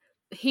window.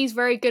 He's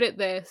very good at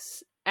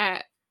this,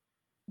 at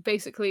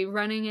basically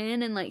running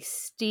in and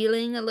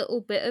stealing a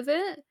little bit of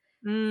it.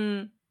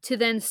 To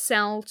then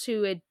sell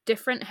to a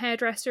different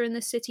hairdresser in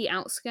the city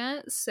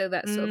outskirts. So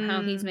that's sort of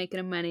how he's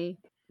making money,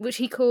 which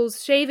he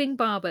calls shaving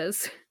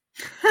barbers.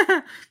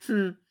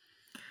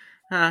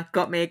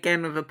 Got me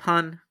again with a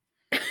pun.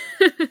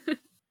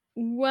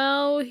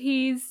 While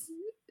he's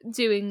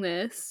doing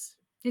this,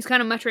 he's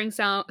kind of muttering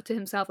to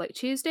himself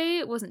Tuesday?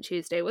 It wasn't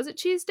Tuesday. Was it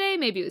Tuesday?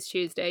 Maybe it was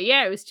Tuesday.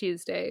 Yeah, it was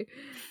Tuesday.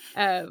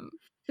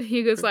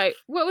 Hugo's like,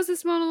 what was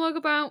this monologue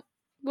about?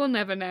 We'll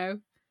never know.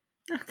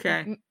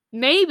 Okay.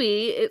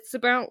 Maybe it's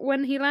about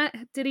when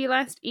did he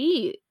last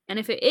eat? And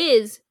if it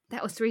is,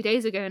 that was 3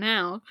 days ago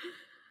now.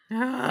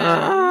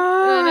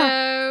 Oh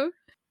no.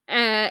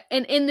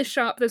 And in the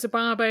shop, there's a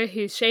barber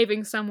who's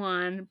shaving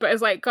someone, but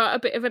has got a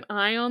bit of an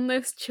eye on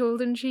this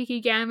children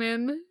cheeky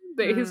gammon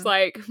that he's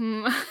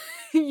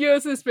you're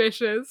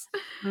suspicious.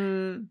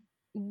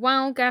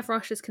 While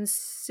Gavroche is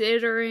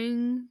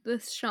considering the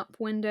shop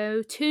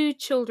window, 2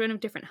 children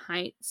of different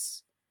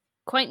heights,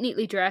 quite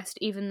neatly dressed,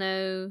 even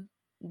though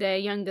they're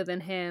younger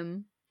than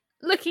him,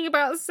 looking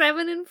about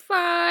 7 and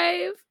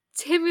 5,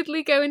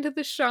 timidly go into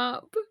the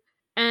shop.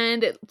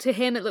 And to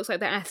him, it looks like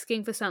they're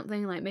asking for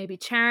something, maybe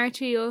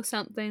charity or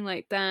something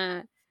like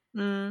that.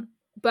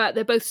 But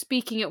they're both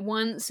speaking at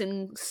once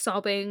and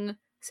sobbing,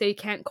 so you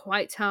can't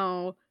quite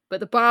tell. But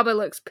the barber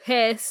looks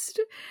pissed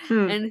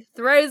and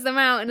throws them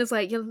out and is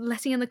like, you're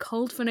letting in the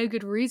cold for no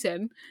good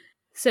reason.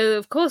 So,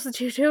 of course, the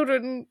 2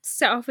 children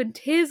set off in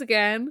tears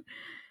again.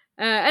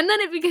 And then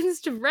it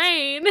begins to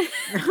rain.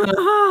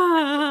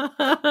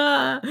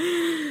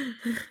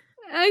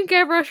 And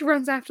Gavroche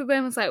runs after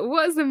them and is like,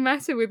 what is the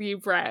matter with you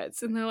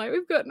brats? And they're like,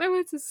 we've got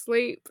nowhere to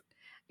sleep.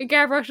 And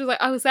Gavroche is like,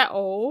 oh, is that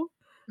all?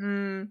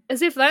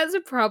 As if that's a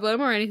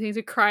problem or anything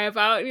to cry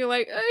about. And you're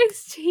like, oh,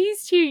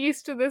 he's too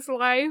used to this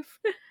life.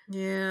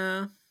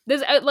 Yeah.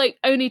 There's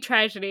only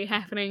tragedy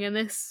happening in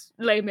this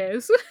Les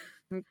Mis.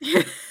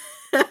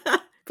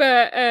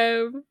 But,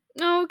 oh,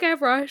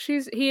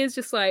 Gavroche, he is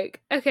just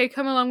like, okay,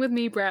 come along with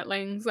me,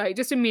 bratlings.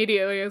 Just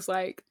immediately is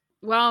like,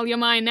 well, you're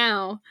mine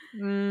now.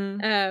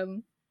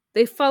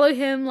 They follow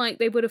him like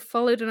they would have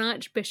followed an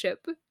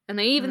archbishop, and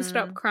they even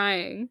stop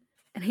crying.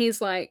 And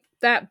he's like,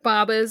 that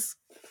barber's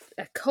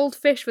a cold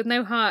fish with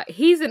no heart.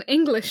 He's an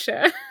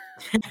Englisher.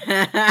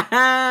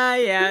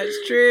 Yeah,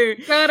 it's true.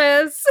 Got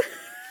us.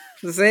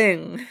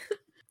 Zing.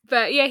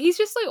 But yeah, he's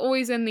just like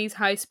always in these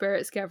high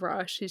spirits,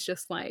 Gavroche. He's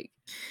just like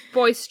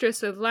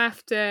boisterous with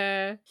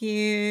laughter.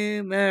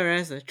 Humor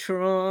as a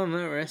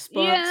trauma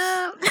response.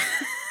 Yeah.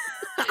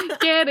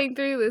 Getting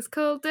through this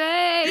cold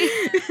day.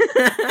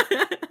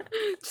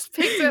 Just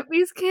picked up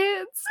these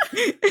kids.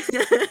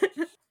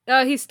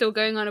 Oh, he's still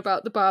going on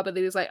about the barber that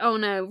he was like, oh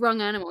no,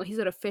 wrong animal. He's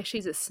not a fish,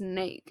 he's a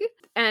snake.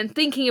 And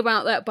thinking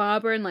about that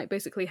barber and like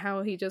basically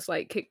how he just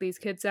like kicked these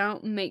kids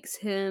out makes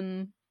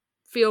him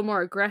feel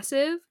more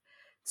aggressive.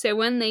 So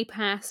when they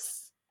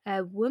pass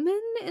a woman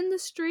in the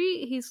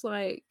street, he's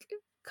like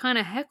kind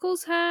of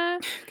heckles her.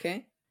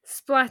 Okay.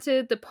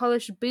 Splattered the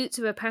polished boots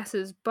of a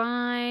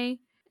passers-by.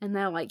 And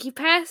they're like, you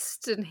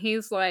pest? And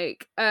he's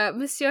like,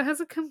 Monsieur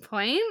has a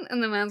complaint?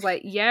 And the man's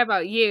like, yeah,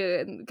 about you.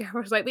 And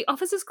Gavroche's like, the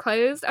office is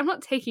closed. I'm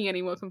not taking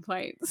any more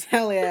complaints.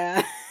 Hell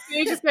yeah.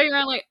 He's just going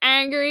around like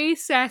angry,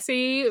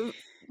 sassy,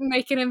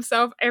 making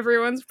himself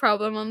everyone's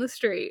problem on the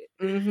street.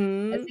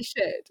 Mm-hmm. As he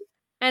should.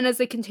 And as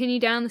they continue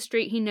down the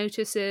street, he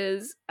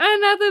notices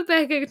another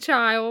beggar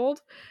child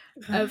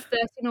of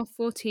 13 or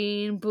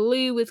 14,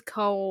 blue with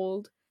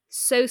cold,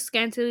 so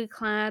scantily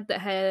clad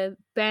that her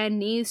bare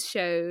knees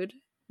showed.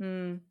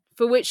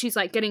 For which she's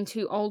like getting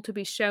too old to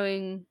be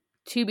showing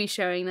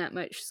that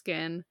much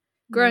skin.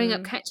 Growing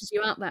up catches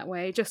you out that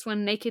way. Just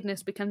when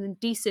nakedness becomes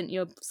indecent,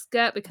 your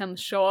skirt becomes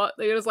short.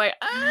 They're just like,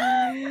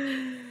 ah!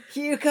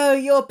 Hugo,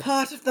 you're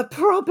part of the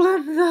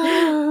problem,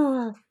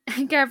 though.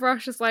 And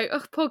Gavroche is like,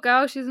 oh, poor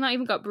girl, she's not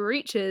even got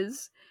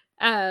breeches.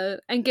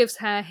 And gives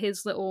her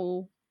his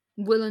little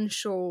woolen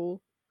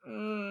shawl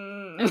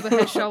over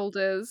her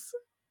shoulders.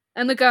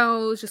 And the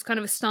girl is just kind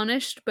of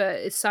astonished, but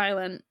is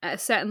silent. At a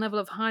certain level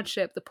of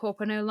hardship, the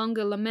pauper no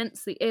longer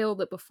laments the ill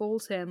that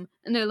befalls him,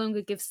 and no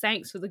longer gives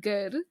thanks for the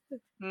good.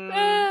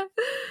 And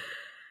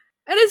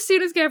as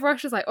soon as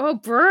Gavroche is like, oh,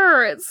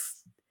 brr,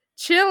 it's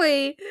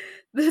chilly,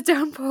 the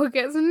downpour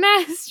gets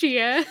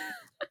nastier.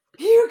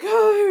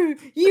 Hugo,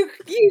 you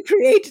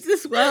created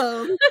this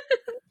world.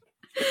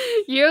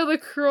 You're the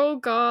cruel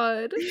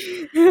god.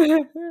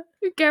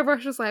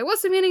 Gavroche was like,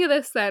 what's the meaning of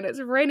this then? It's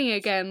raining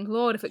again.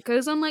 Lord, if it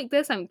goes on like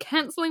this, I'm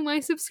cancelling my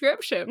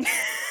subscription.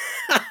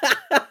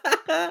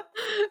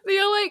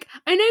 You're like,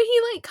 I know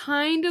he like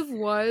kind of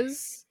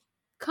was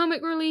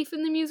comic relief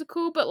in the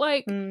musical, but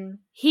like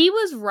he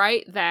was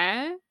right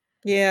there.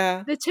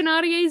 Yeah. The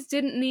Thénardiers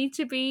didn't need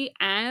to be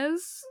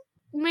as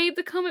made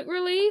the comic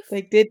relief.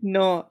 They did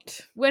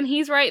not. When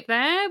he's right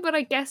there, but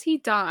I guess he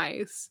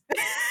dies.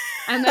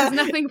 And there's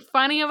nothing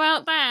funny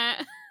about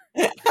that.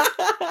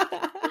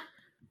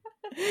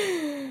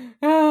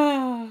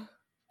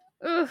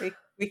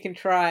 We can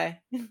try.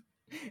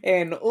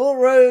 And all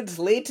roads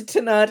lead to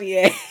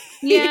Thénardier.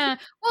 Yeah.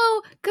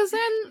 Well, because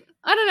then,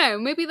 I don't know,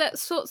 maybe that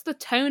sorts the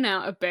tone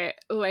out a bit,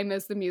 lame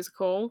as the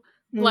musical.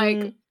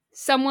 Like,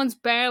 someone's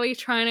barely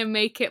trying to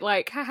make it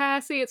like,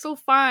 haha, see, it's all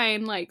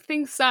fine, like,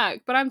 things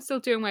suck, but I'm still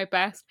doing my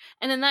best.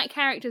 And then that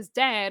character's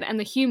dead, and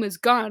the humor's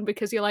gone,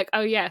 because you're like,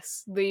 oh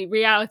yes, the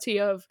reality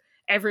of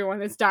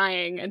everyone is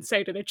dying, and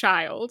so did a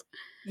child.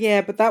 Yeah,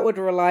 but that would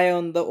rely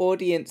on the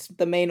audience,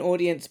 the main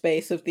audience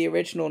base of the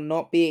original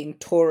not being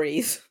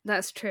Tories.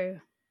 That's true.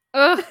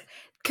 Ugh,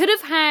 could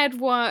have had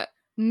what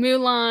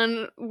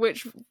Mulan,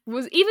 which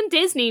was, even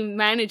Disney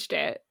managed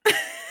it,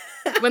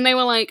 when they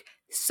were like,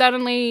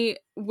 suddenly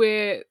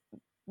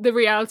the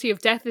reality of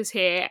death is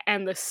here,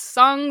 and the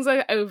songs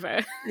are over.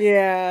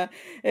 Yeah,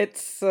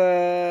 it's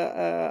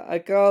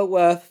a girl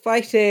worth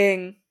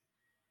fighting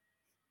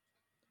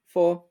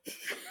for.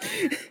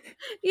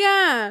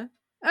 Yeah.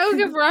 Oh,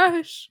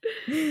 Gavroche.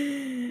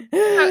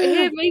 Out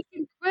here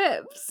making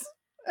quips.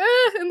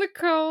 In the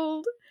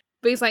cold.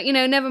 But he's like,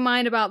 never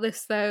mind about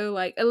this though.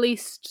 Like, at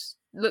least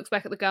looks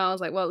back at the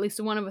girls like, well, at least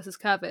one of us is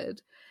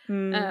covered.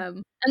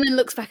 And then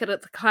looks back at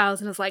the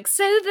clouds and is like,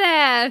 so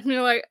there. And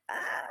you're like,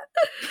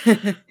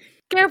 ah.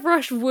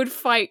 Gavroche would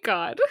fight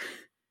God.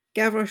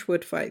 Gavroche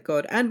would fight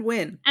God and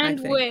win.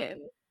 And win.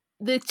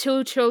 The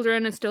two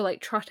children are still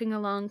like trotting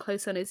along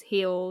close on his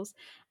heels,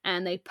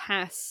 and they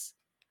pass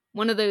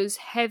one of those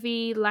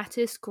heavy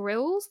lattice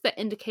grills that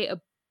indicate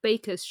a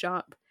baker's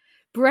shop.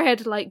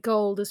 Bread like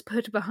gold is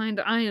put behind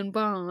iron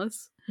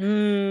bars.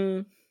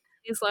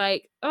 He's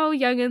like, oh,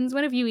 young'uns,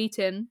 when have you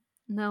eaten?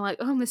 And they're like,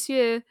 oh,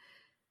 monsieur,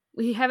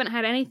 we haven't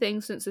had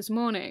anything since this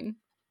morning.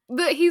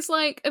 But he's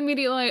like,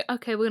 immediately like,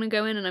 okay, we're going to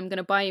go in and I'm going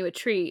to buy you a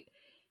treat.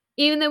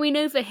 Even though we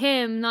know for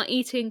him, not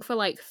eating for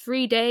like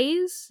 3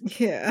 days,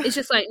 it's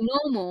just like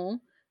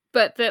normal.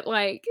 But that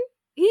like,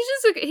 he's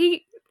just,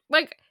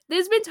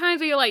 there's been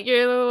times where you're like,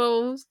 you're a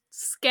little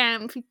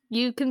scamp.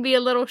 You can be a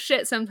little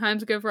shit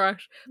sometimes,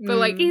 Gavroche. But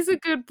like, he's a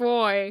good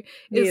boy.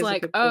 It's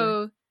like,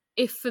 oh,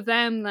 if for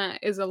them that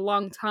is a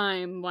long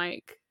time,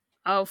 like,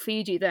 I'll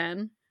feed you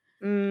then.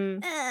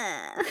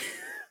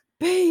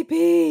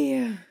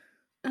 Baby!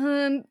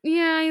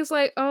 Yeah, he's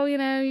like, oh, you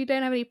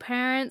don't have any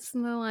parents,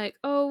 and they're like,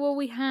 oh, well,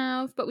 we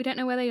have, but we don't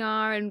know where they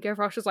are. And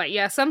Gavroche is like,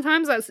 yeah,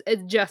 sometimes that's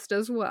just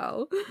as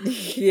well.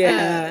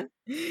 Yeah.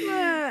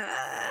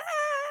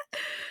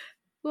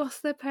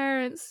 Lost their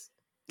parents,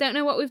 don't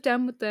know what we've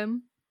done with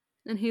them.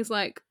 And he's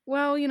like,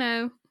 well,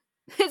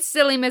 it's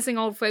silly missing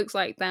old folks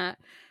like that.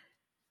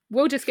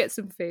 We'll just get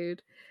some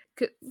food.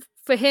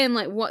 For him,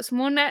 like, what's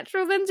more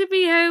natural than to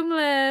be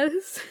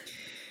homeless?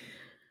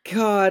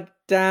 God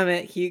damn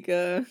it,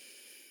 Hugo.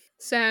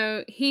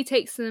 So he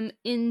takes them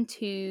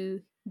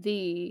into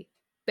the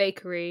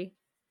bakery,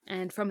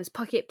 and from his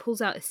pocket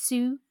pulls out a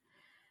sou.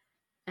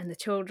 And the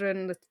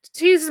children, the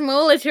two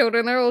smaller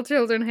children, they're all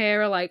children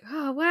here, are like,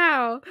 oh,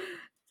 wow.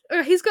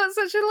 He's got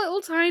such a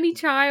little tiny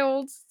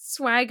child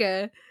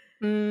swagger.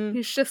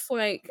 He's just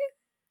like,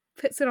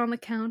 puts it on the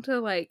counter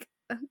like,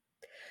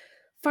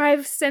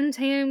 5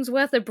 centimes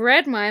worth of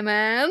bread, my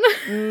man.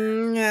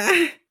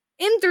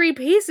 In 3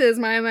 pieces,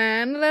 my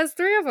man. There's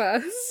 3 of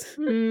us.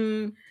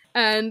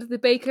 And the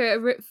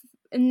baker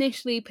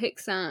initially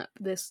picks up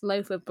this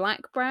loaf of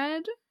black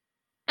bread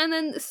and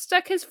then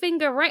stuck his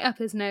finger right up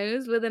his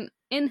nose with an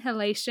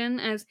inhalation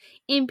as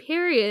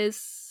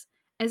imperious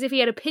as if he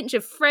had a pinch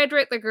of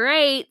Frederick the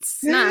Great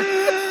snuff.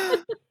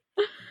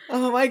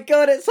 Oh my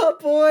god, it's Hot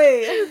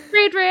Boy!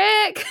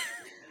 Frederick!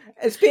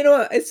 It's been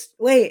a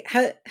wait,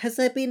 has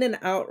there been an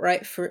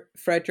outright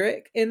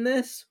Frederick in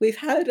this? We've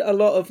had a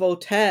lot of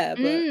Voltaire,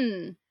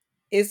 but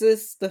is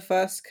this the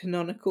first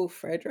canonical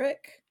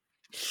Frederick?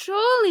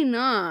 Surely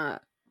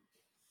not.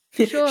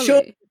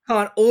 Surely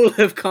can't all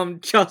have come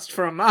just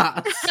from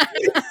us.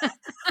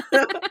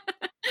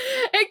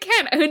 It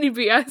can't only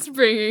be us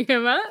bringing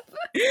him up.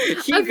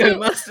 Hugo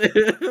must have.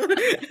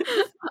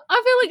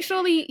 I feel like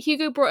surely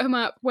Hugo brought him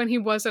up when he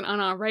wasn't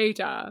on our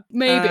radar.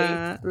 Maybe.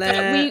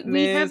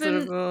 We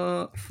haven't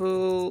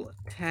full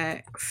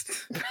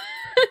text.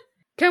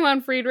 Come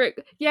on,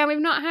 Friedrich. Yeah, we've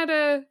not had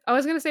I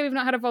was going to say we've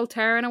not had a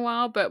Voltaire in a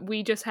while, but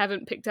we just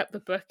haven't picked up the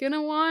book in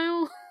a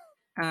while.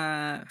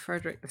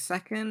 Frederick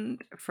II,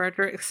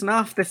 Frederick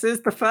Snuff. This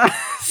is the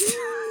first.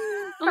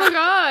 Oh my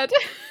god.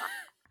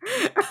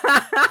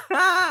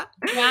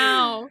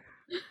 Wow.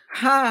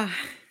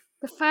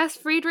 The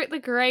first Friedrich the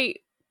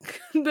Great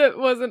that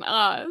wasn't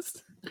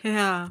us.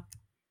 Yeah.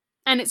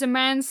 And it's a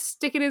man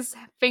sticking his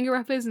finger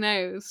up his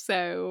nose,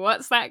 so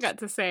what's that got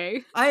to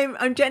say?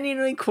 I'm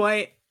genuinely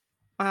quite...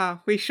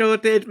 Wow, we sure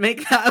did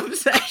make that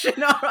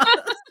obsession on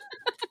us.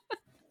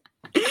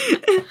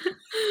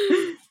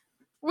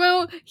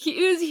 Well,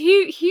 it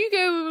was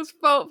Hugo's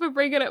fault for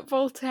bringing up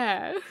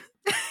Voltaire.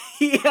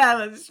 Yeah,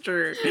 that's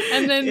true.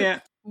 And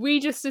then we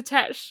just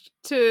attached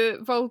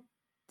to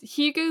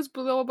Hugo's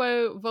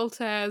Blorbo,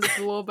 Voltaire's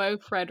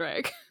Blorbo,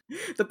 Frederick.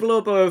 The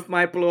Blorbo of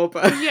my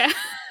Blorbo. Yeah,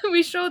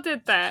 we sure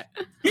did that.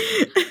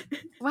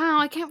 Wow,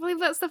 I can't believe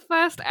that's the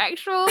first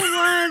actual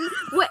one.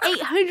 We're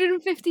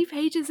 850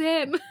 pages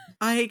in.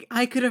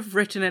 I could have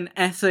written an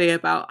essay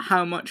about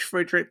how much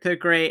Frederick the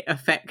Great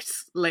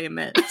affects Les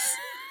Mis.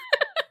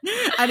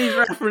 And he's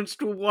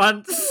referenced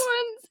once.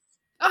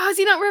 Oh, has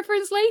he not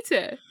referenced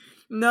later?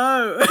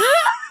 No.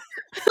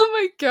 Oh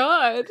my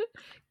god.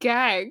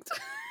 Gagged.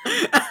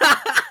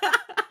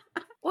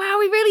 Wow,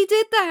 we really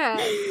did that.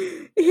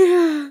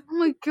 Yeah. Oh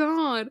my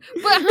god.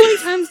 But how many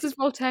times does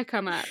Voltaire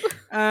come up?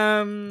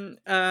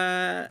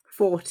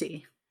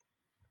 40.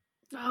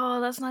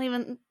 Oh, that's not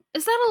even...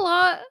 Is that a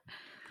lot?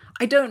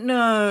 I don't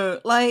know.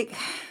 Like...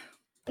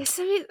 Because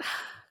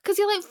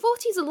you're like,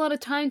 40 is a lot of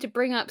time to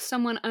bring up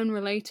someone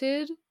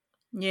unrelated.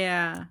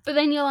 Yeah. But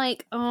then you're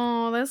like,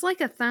 oh, there's like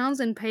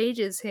 1,000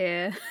 pages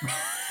here.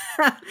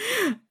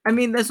 I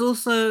mean, there's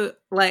also,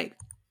 like,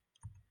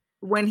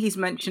 when he's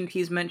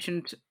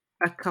mentioned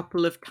a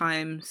couple of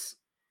times.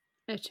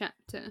 A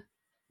chapter.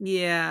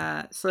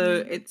 Yeah,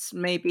 so it's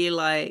maybe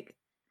like...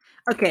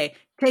 Okay,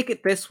 take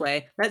it this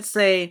way. Let's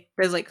say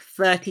there's like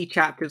 30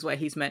 chapters where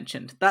he's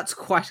mentioned. That's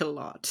quite a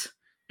lot.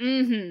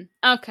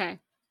 Okay.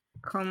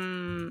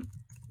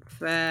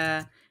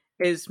 There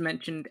is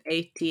mentioned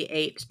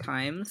 88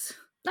 times.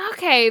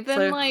 Okay, then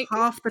so like...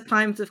 half the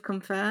times of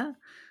Compare.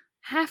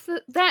 Half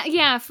that,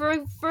 yeah, for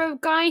a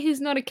guy who's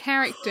not a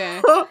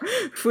character.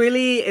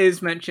 Freely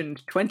is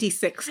mentioned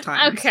 26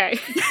 times. Okay.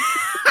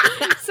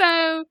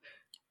 So,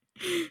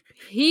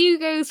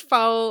 Hugo's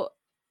fault,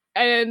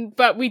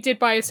 but we did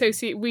by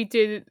associate, we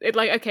did,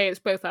 okay, it's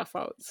both our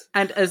faults.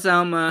 And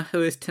Azalma,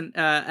 who is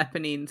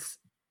Eponine's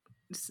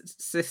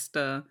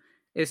sister,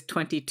 is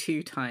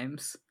 22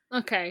 times.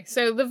 Okay,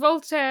 so the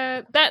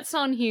Voltaire, that's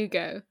on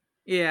Hugo.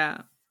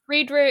 Yeah.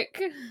 Friedrich,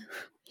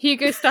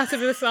 Hugo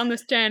started us on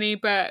this journey,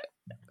 but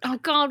oh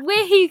god,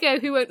 we're Hugo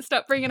who won't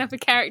stop bringing up a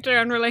character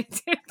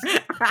unrelated.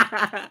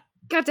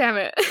 God damn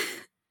it.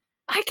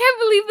 I can't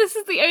believe this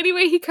is the only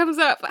way he comes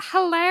up.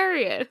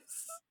 Hilarious.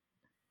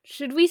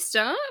 Should we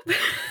stop?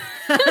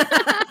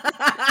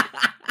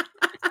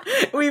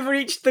 We've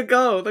reached the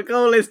goal. The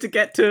goal is to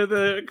get to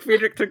the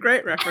Friedrich the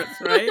Great reference,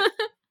 right?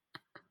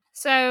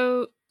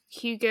 So,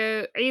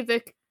 Hugo,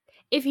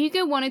 if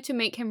Hugo wanted to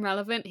make him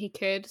relevant, he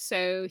could.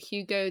 So,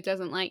 Hugo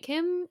doesn't like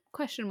him? ?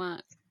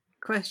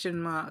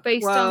 Question mark.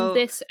 Based on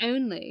this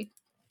only.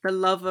 The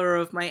lover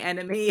of my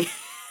enemy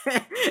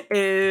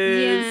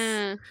is...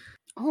 Yeah.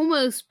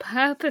 Almost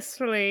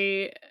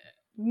purposefully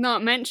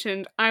not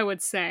mentioned, I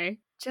would say.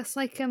 Just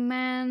like a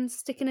man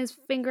sticking his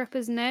finger up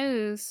his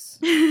nose.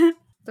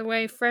 The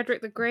way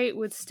Frederick the Great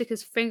would stick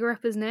his finger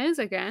up his nose,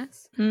 I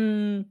guess.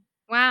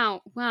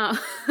 Wow.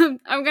 I'm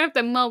gonna have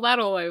to mull that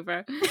all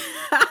over.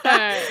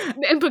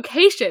 The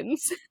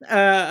implications.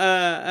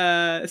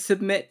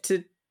 Submit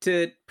to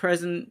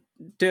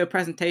do a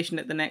presentation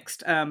at the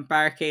next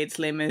Barricades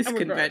Limers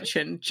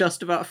convention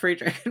just about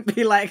Friedrich and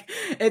be like,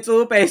 it's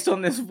all based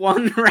on this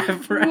one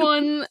reference.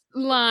 One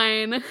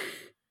line.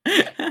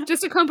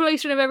 Just a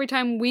compilation of every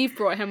time we've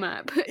brought him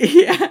up.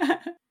 Yeah.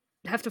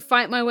 Have to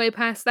fight my way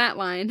past that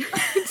line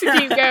to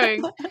keep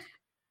going.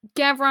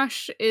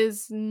 Gavroche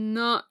is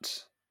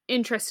not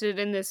interested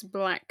in this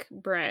black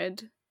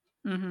bread.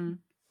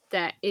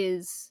 That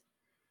is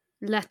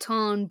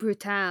latin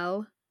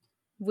brutal,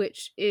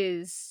 which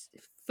is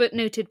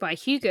footnoted by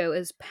Hugo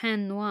as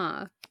pain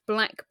noir,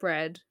 black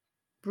bread,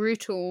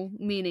 brutal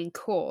meaning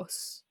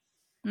coarse,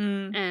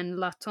 and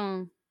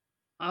latin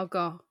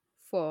argot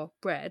for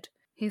bread.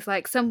 He's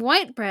like, some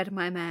white bread,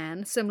 my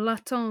man, some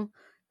latin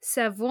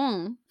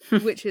savon,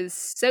 which is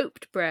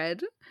soaped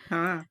bread.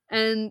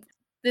 And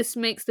this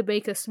makes the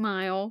baker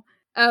smile.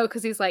 Oh,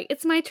 because he's like,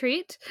 it's my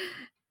treat.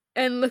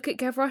 And look at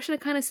Gavroche in a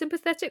kind of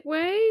sympathetic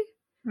way.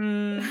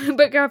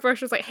 But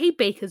Gavroche was like, hey,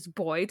 baker's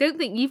boy, don't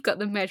think you've got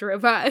the measure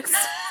of us.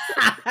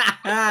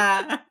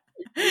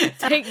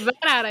 Take that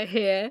out of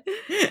here.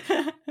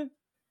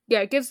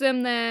 Yeah, gives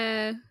them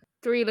their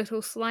 3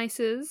 little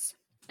slices.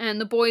 And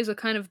the boys are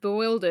kind of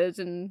bewildered.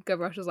 And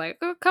Gavroche is like,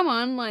 oh, come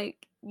on,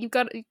 like, you've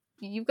got to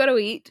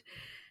eat.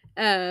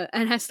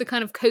 And has to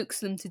kind of coax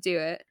them to do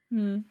it.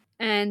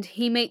 And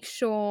he makes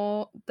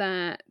sure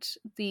that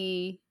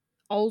the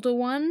older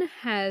one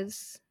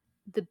has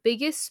the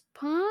biggest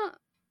part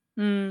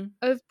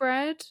of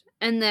bread,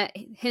 and that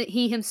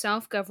he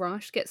himself,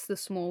 Gavroche, gets the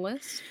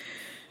smallest.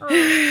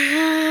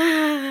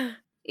 Even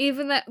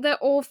that they're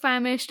all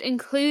famished,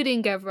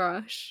 including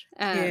Gavroche.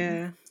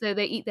 So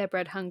they eat their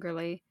bread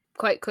hungrily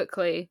quite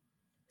quickly.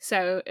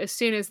 So as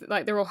soon as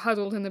they're all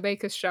huddled in the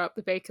baker's shop,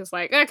 the baker's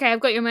like, okay,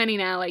 I've got your money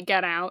now, like,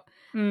 get out.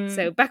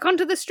 So back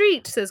onto the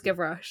street, says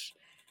Gavroche.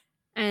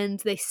 And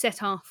they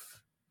set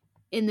off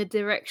in the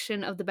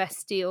direction of the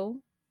Bastille.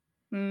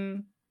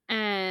 And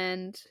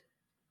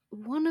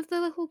one of the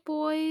little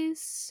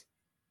boys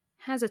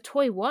has a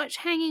toy watch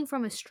hanging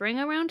from a string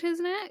around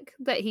his neck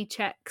that he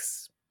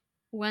checks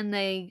when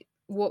they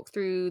walk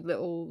through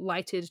little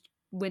lighted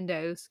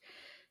windows.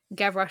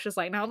 Gavroche is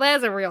like, now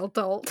there's a real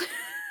dolt.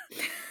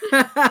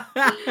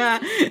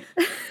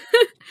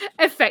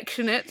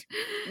 Affectionate.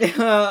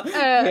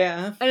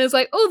 Yeah. And it's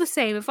like, all the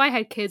same, if I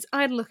had kids,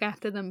 I'd look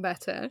after them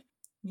better.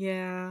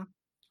 Yeah.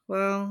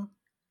 Well,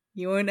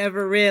 you won't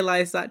ever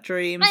realise that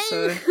dream,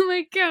 so oh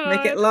my god.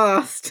 Make it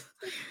last.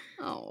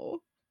 Oh.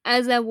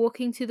 As they're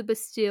walking to the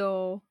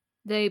Bastille,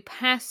 they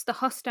pass the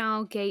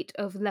hostile gate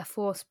of La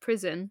Force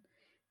prison,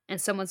 and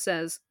someone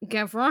says,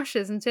 Gavroche,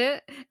 isn't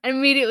it? And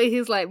immediately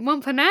he's like,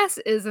 Montparnasse,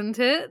 isn't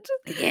it?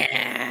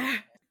 Yeah.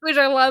 Which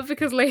I love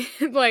because,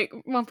 like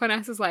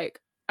Montparnasse is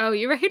like, oh,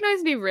 you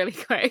recognise me really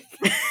quick.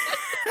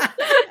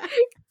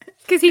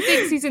 Because he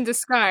thinks he's in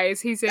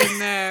disguise. He's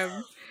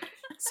in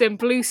some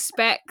blue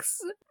specs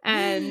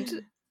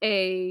and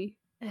a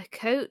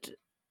coat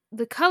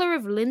the colour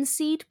of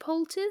linseed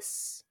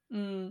poultice.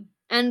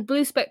 And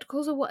blue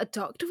spectacles are what a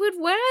doctor would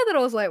wear. That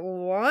I was like,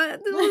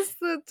 what? This is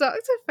the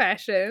doctor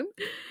fashion.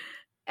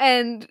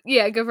 And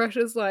yeah, Gavroche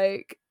was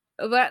like,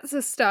 that's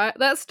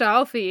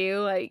style for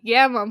you. Like,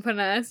 yeah,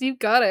 Montparnasse, you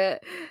got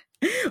it.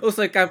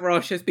 Also,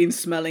 Gavroche has been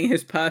smelling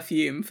his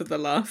perfume for the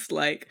last,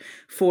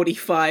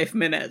 45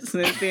 minutes.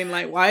 And it's been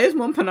like, why is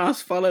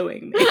Montparnasse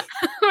following me?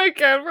 Oh my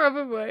god,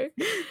 probably.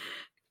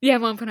 Yeah,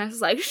 Montparnasse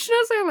is like, shh,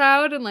 not so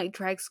loud, and,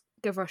 drags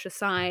Gavroche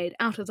aside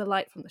out of the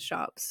light from the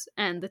shops.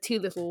 And the 2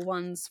 little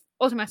ones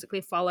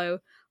automatically follow,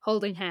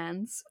 holding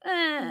hands.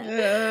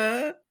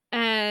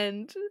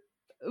 And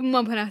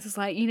Montparnasse is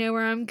like, you know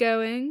where I'm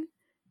going?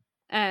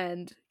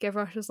 And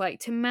Gavroche is like,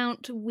 to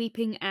Mount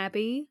Weeping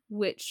Abbey,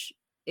 which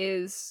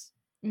is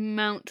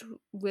Mount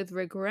with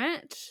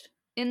regret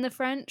in the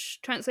French,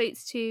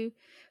 translates to,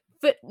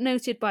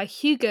 footnoted by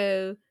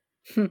Hugo,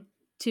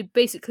 to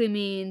basically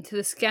mean to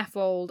the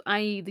scaffold,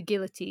 i.e. the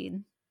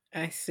guillotine.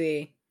 I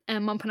see.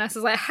 And Montparnasse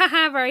is like,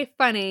 haha, very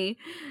funny.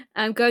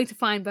 I'm going to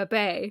find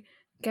Babet.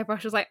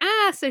 Gavroche is like,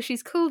 so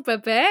she's called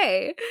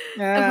Babet.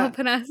 And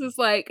Montparnasse is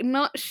like,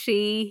 not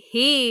she,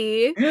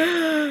 he.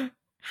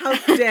 How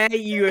dare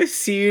you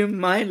assume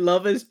my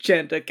lover's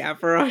gender,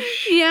 Gavroche?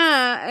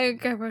 Yeah,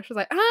 and Gavroche was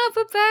like,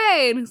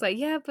 Babet. And he's like,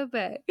 yeah,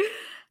 Babet.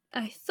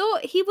 I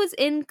thought he was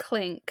in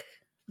Clink.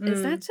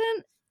 Is that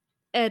an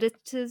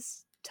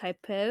editor's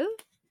typo?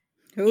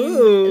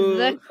 Ooh,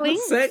 the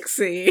Clink?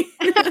 Sexy.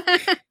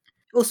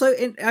 Also,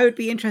 I would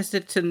be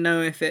interested to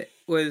know if it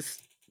was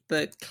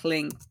the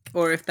Clink,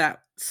 or if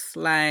that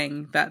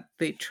slang that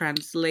the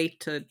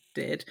translator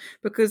did,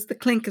 because the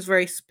clink is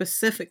very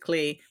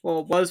specifically,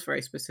 or was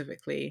very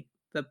specifically,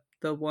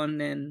 the one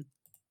in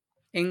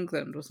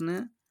England, wasn't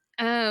it?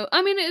 Oh,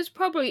 I mean, it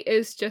probably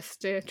is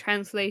just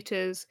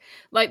translators.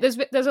 Like, there's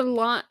a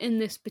lot in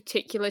this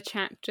particular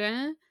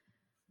chapter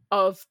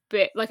of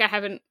like, I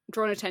haven't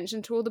drawn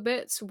attention to all the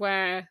bits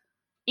where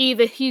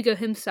either Hugo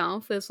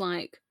himself is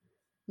like,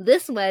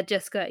 this word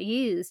just got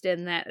used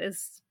and that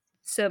is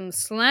some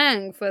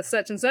slang for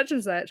such and such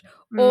and such,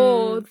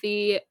 or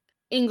the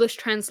English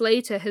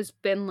translator has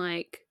been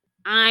like,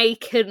 I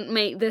couldn't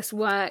make this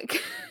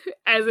work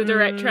as a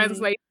direct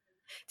translator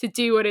to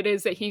do what it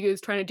is that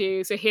Hugo's trying to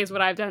do, so here's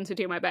what I've done to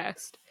do my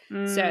best.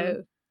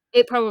 So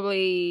it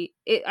probably,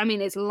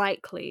 it's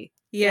likely.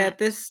 Yeah,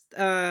 this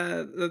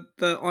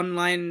the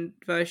online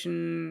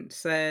version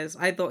says,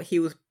 I thought he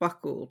was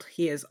buckled.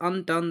 He has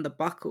undone the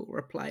buckle,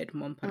 replied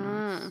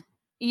Montparnasse.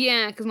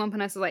 Yeah, because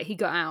Montparnasse is like, he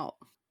got out.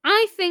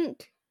 I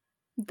think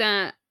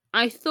that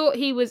I thought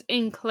he was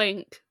in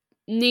clink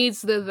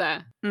needs the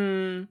there.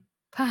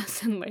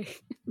 Personally.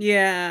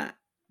 Yeah,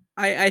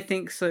 I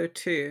think so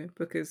too,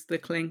 because the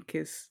clink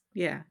is,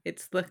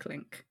 it's the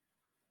clink.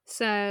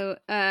 So,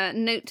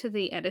 note to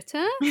the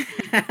editor.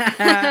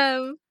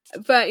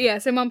 But yeah,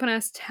 so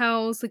Montparnasse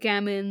tells the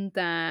gamin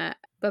that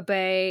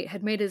Babet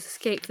had made his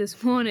escape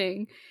this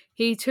morning.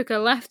 He took a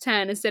left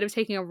turn instead of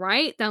taking a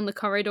right down the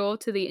corridor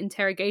to the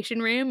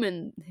interrogation room,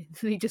 and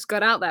he just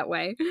got out that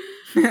way.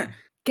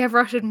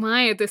 Gavroche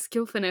admired the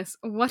skillfulness.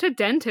 What a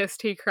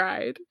dentist, he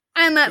cried.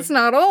 And that's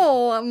not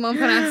all.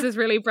 Montparnasse is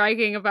really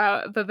bragging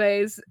about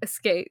Babet's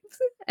escapes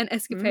and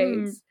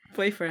escapades.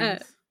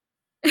 Boyfriends.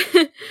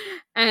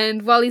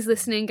 And while he's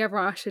listening,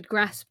 Gavroche had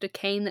grasped a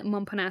cane that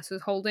Montparnasse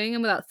was holding,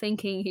 and without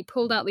thinking, he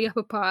pulled out the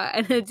upper part,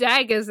 and a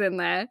dagger's in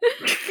there.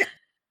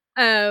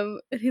 And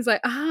he's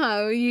like,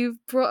 you've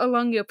brought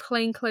along your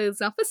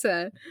plainclothes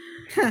officer.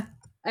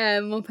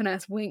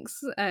 Montparnasse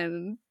winks,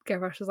 and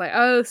Gavroche is like,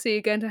 oh, so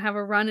you're going to have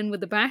a run-in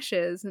with the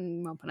bashers?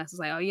 And Montparnasse is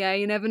like, oh yeah,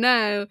 you never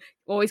know.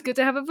 Always good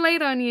to have a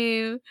blade on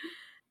you.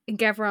 And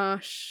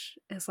Gavroche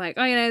is like,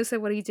 oh, so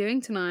what are you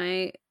doing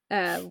tonight?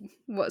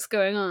 What's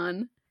going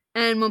on?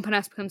 And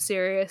Montparnasse becomes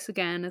serious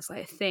again. It's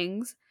like,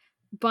 things.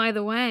 By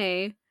the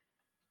way,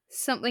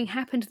 something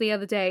happened the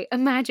other day.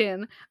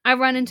 Imagine, I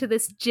run into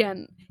this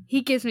gent.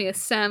 He gives me a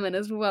salmon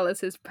as well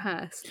as his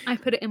purse. I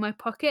put it in my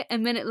pocket. A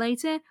minute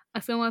later, I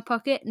feel my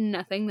pocket,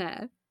 nothing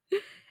there.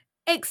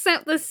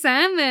 Except the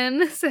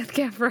salmon, said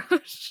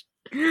Gavroche.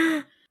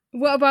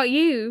 What about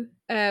you?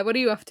 What are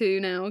you off to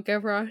now,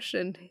 Gavroche?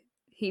 And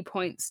he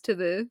points to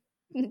the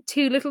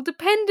two little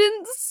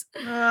dependents.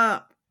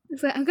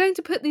 He's like, I'm going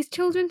to put these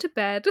children to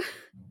bed.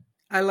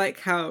 I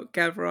like how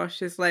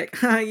Gavroche is like,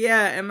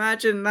 yeah,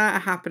 imagine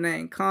that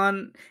happening.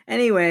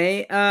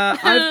 Anyway,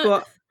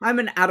 I'm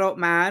an adult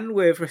man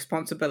with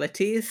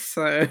responsibilities,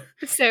 so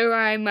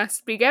I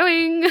must be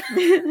going.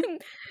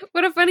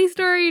 What a funny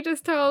story you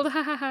just told.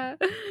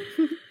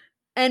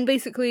 And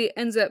basically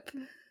ends up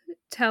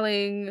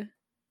telling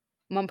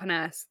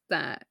Montparnasse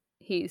that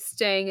he's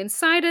staying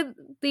inside of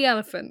the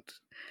elephant.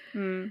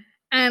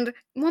 And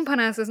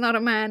Montparnasse is not a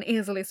man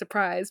easily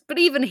surprised, but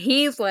even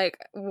he's like,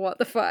 what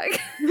the fuck?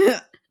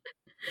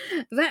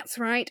 That's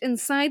right,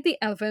 inside the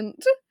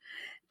elephant.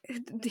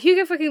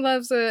 Hugo fucking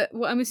loves it.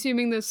 Well, I'm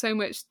assuming there's so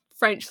much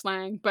French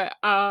slang, but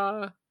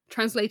our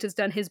translator's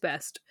done his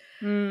best.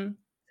 So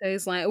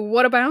he's like,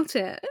 what about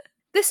it?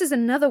 This is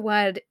another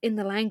word in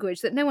the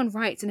language that no one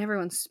writes and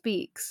everyone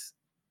speaks.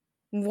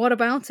 What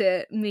about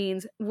it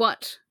means,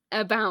 what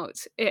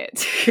about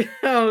it?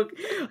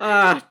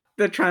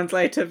 The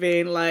translator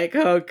being like,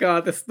 oh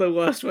god, this is the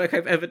worst work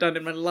I've ever done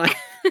in my life.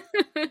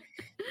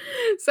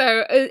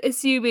 So,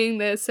 assuming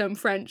there's some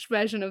French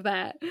version of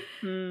that.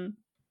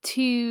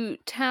 To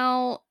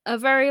tell a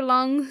very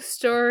long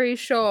story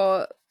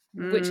short,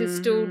 which is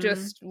still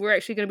just, we're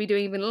actually going to be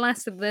doing even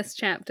less of this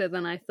chapter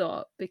than I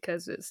thought,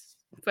 because it's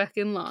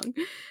fucking long.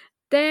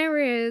 There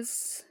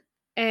is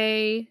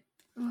do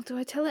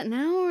I tell it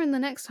now or in the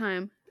next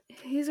time?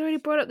 He's already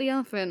brought up the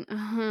elephant.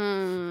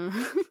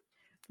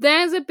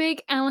 There's a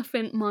big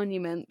elephant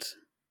monument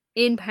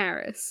in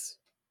Paris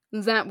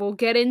that we'll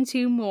get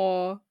into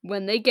more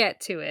when they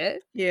get to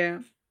it. Yeah.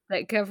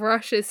 That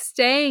Gavroche is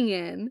staying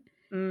in.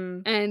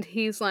 And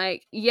he's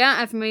like, yeah,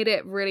 I've made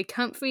it really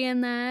comfy in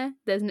there.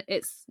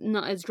 It's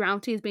not as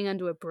drowsy as being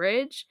under a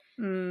bridge.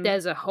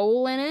 There's a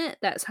hole in it.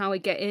 That's how we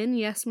get in.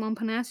 Yes,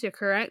 Montparnasse, you're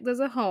correct. There's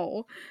a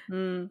hole.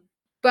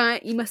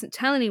 But you mustn't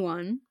tell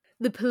anyone.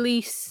 The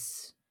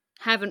police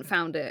haven't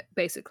found it,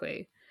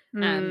 basically.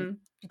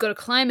 You've got to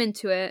climb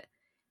into it,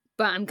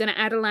 but I'm going to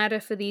add a ladder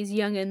for these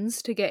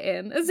young'uns to get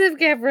in. As if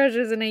Gavroche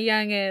isn't a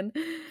young'un.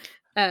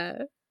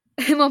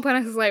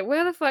 Montparnasse is like,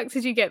 where the fuck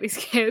did you get these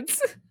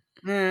kids?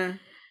 And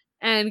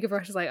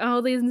Gavroche is like,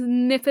 oh, these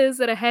nippers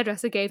that a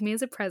hairdresser gave me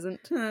as a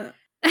present. And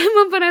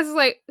Montparnasse is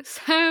like,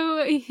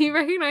 so you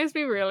recognize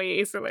me really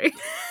easily.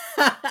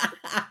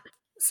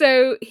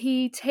 So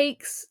he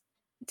takes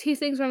two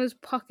things from his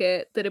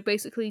pocket that are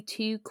basically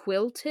two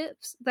quill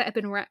tips that have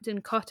been wrapped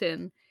in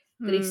cotton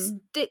that he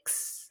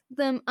sticks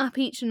them up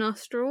each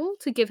nostril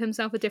to give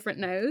himself a different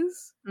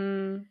nose.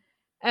 Mm.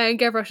 And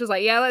Gavroche was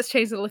like, yeah, let's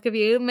change the look of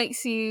you. It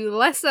makes you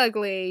less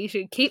ugly. You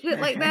should keep it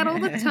like that all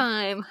the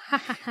time.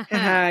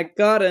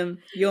 Got him.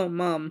 Your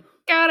mum.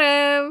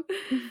 Got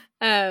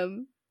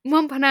him.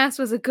 Montparnasse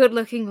was a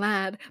good-looking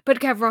lad, but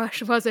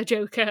Gavroche was a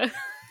joker.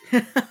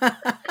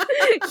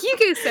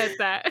 Hugo said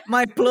that.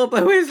 My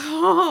blubber is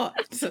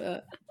hot.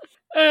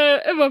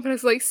 And Montparnasse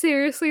was like,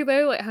 seriously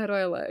though? Like, how do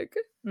I look?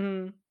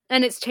 Mm.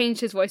 And it's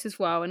changed his voice as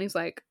well. And he's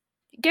like,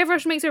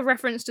 Gavroche makes a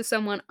reference to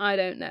someone I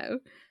don't know.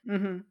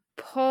 Mm-hmm.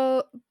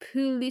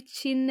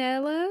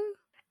 Pulicinello?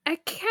 A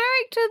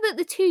character that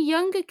the two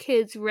younger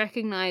kids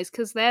recognize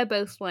because they're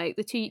both like,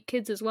 the two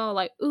kids as well,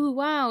 like, ooh,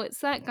 wow, it's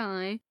that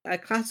guy. A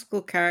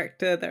classical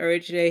character that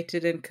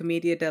originated in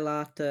Commedia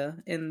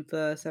dell'arte in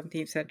the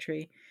 17th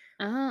century.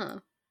 Ah.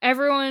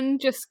 Everyone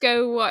just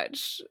go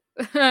watch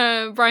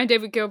Brian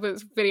David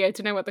Gilbert's video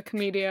to know what the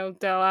Commedia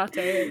dell'arte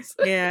is.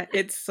 Yeah,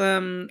 it's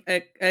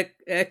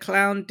a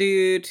clown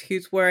dude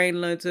who's wearing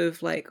loads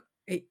of like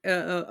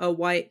a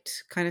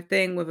white kind of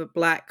thing with a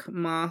black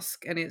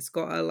mask, and it's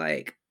got a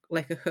like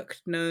a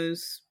hooked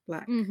nose,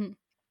 black. Mm-hmm.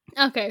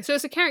 Okay, so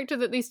it's a character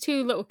that these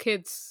two little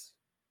kids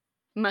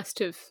must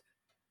have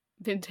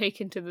been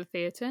taken to the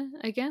theatre,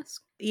 I guess.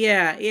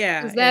 Yeah.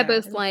 Because they're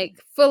both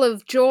like full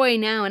of joy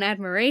now and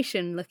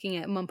admiration looking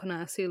at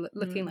Montparnasse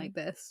looking like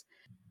this.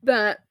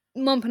 But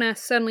Montparnasse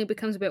suddenly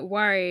becomes a bit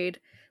worried,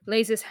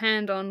 lays his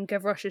hand on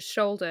Gavroche's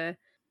shoulder,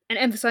 and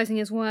emphasizing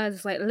his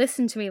words like,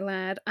 listen to me,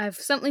 lad, I've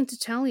something to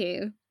tell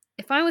you.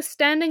 If I was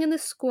standing in the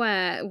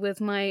square with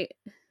my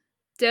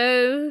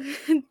doge,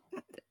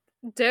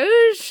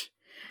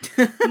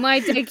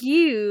 my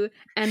degu,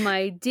 and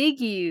my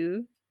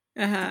digu,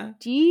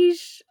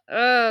 Deege,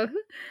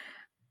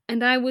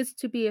 and I was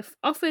to be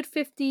offered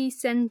 50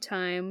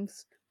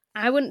 centimes,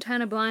 I wouldn't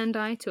turn a blind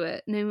eye to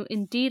it. No,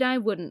 indeed I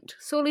wouldn't.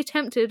 Sorely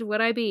tempted would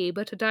I be,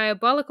 but a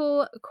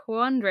diabolical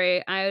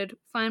quandary I would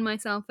find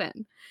myself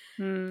in.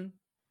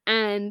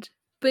 And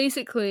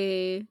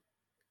basically,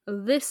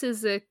 this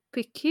is a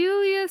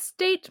peculiar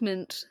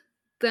statement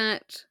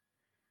that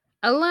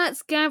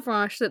alerts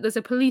Gavroche that there's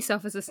a police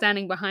officer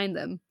standing behind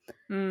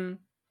them.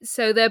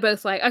 So they're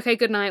both like, okay,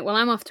 good night. Well,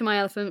 I'm off to my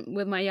elephant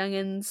with my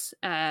youngins.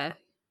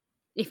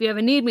 If you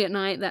ever need me at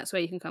night, that's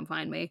where you can come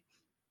find me.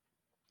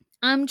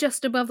 I'm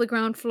just above the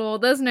ground floor.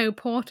 There's no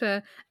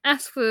porter.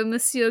 Ask for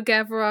Monsieur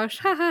Gavroche.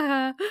 Ha ha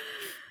ha.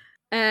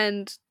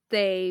 And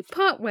they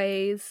part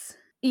ways.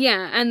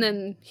 Yeah, and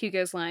then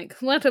Hugo's like,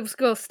 that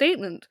obscure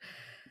statement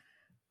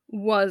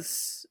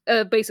was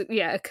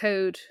basically, a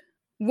code.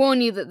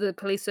 Warn you that the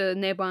police are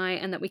nearby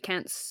and that we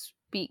can't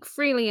speak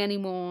freely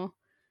anymore.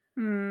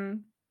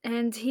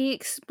 And he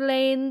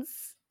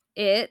explains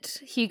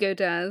it, Hugo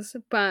does,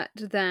 but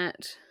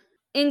that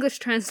English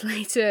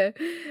translator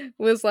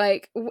was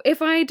like, if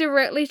I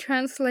directly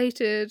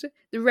translated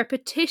the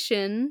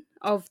repetition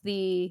of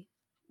the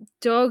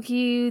dog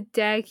you,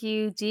 dag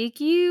you, dig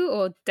you,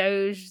 or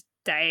doge,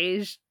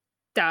 dage,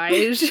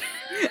 that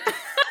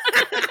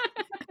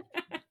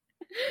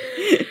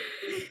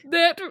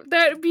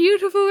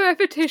beautiful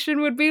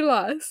repetition would be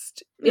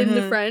lost in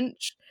the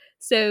French.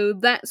 So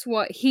that's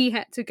what he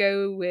had to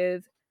go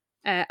with.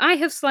 I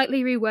have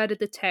slightly reworded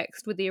the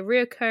text with the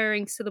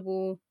reoccurring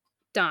syllable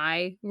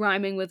die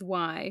rhyming with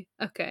y.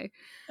 Okay.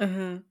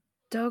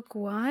 Dog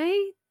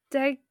y?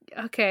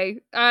 Okay.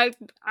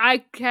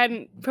 I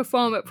can't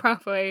perform it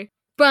properly.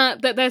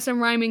 But that there's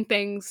some rhyming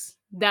things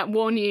that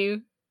warn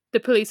you the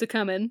police are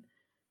coming.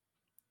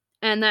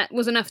 And that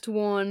was enough to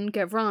warn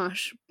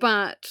Gavroche.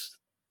 But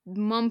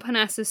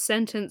Montparnasse's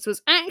sentence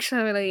was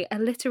actually a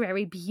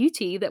literary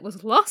beauty that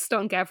was lost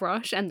on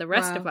Gavroche and the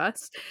rest of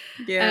us.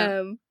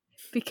 Yeah.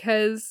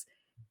 Because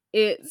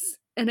it's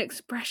an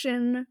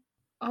expression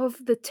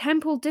of the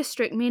Temple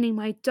district, meaning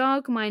my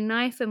dog, my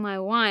knife, and my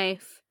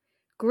wife,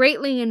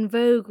 greatly in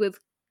vogue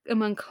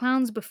among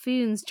clowns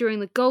buffoons during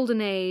the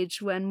Golden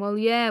Age when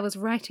Molière was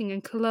writing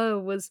and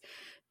Collot was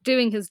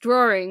doing his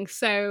drawing.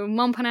 So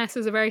Montparnasse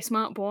is a very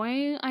smart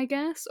boy, I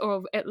guess,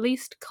 or at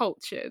least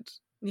cultured.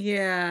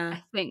 Yeah.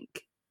 I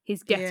think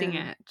he's getting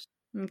at.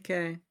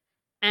 Okay.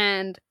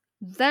 And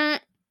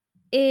that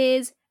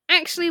is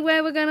actually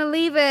where we're going to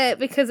leave it,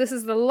 because this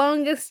is the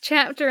longest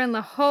chapter in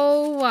the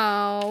whole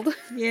world.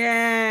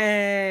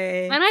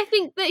 Yay! And I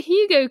think that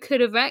Hugo could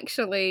have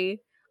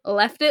actually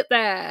left it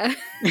there.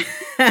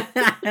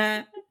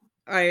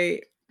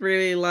 I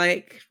really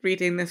like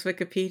reading this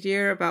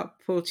Wikipedia about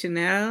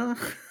Pulcinella.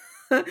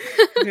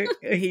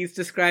 He's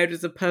described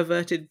as a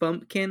perverted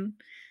bumpkin.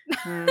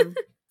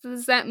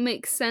 Does that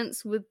make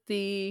sense with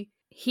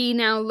he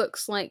now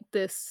looks like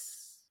this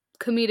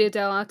Commedia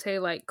dell'arte,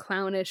 like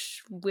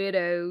clownish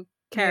weirdo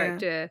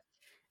character,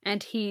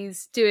 and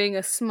he's doing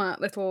a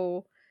smart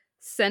little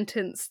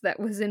sentence that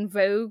was in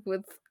vogue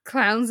with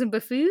clowns and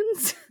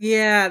buffoons?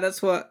 Yeah,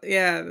 that's what,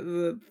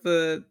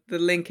 the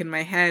link in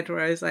my head where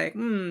I was like,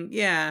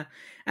 yeah.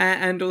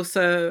 And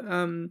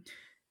also,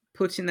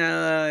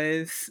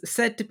 Pulcinella is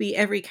said to be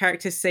every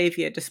character's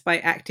savior,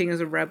 despite acting as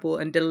a rebel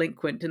and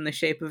delinquent in the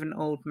shape of an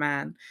old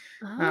man.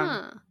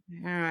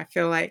 I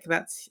feel like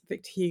that's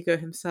Victor Hugo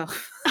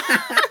himself.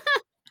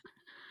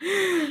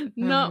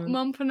 Not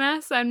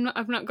Montparnasse.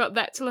 I've not got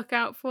that to look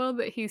out for,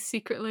 that he's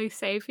secretly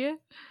savior.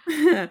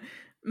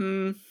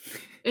 In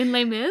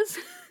Les Mis.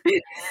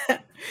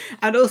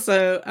 And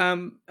also,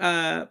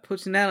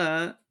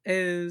 Pulcinella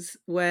is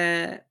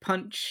where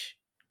Punch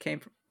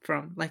came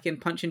from, like in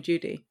Punch and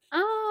Judy.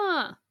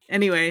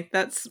 Anyway,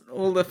 that's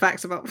all the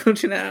facts about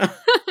Pulcinella.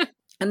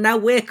 And now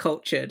we're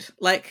cultured,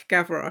 like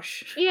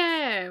Gavroche.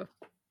 Yeah.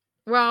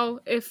 Well,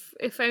 if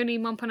only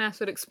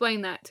Montparnasse would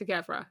explain that to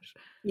Gavroche.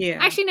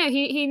 Yeah. Actually, no,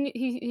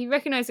 he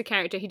recognised the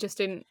character, he just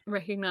didn't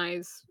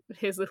recognise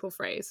his little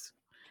phrase.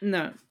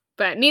 No.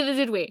 But neither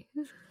did we.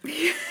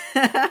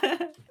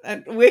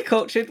 And we're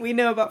cultured, we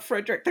know about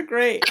Frederick the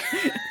Great.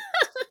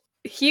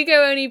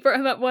 Hugo only brought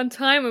him up one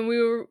time and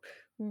we were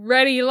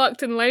ready,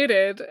 locked and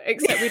loaded,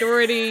 except we'd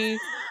already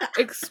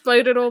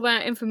exploded all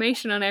that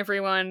information on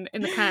everyone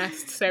in the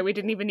past, so we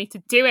didn't even need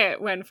to do it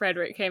when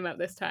Frederick came up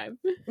this time.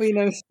 We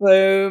know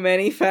so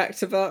many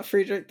facts about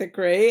Frederick the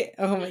Great.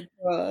 Oh my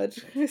god.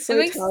 We're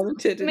so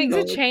talented. It makes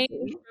a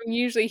change from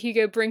usually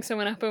Hugo brings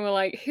someone up and we're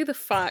like, who the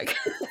fuck?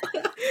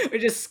 We're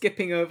just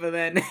skipping over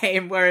their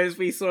name, whereas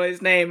we saw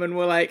his name and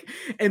we're like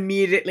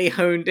immediately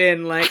honed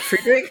in, like,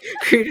 Frederick?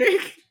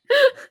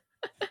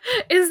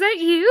 Is that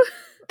you?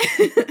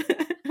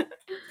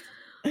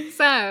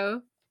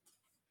 So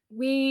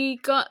we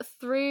got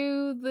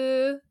through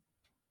the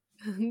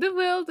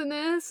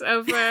wilderness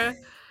of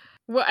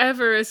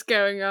whatever is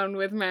going on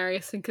with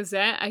Marius and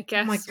Cosette, I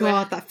guess. Oh my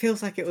god, that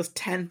feels like it was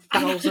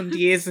 10,000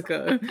 years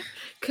ago.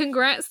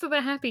 Congrats to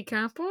the happy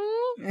couple.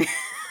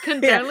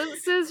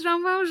 Condolences,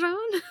 Jean Valjean.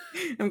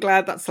 I'm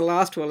glad that's the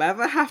last we'll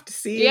ever have to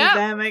see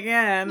them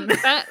again.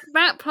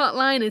 That plot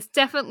line is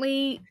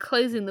definitely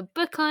closing the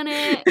book on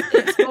it.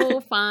 It's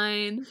all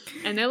fine.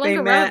 And no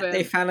longer relevant.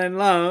 They fell in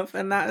love,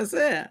 and that is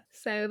it.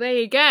 So there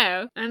you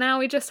go. And now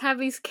we just have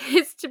these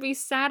kids to be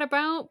sad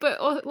about.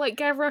 But like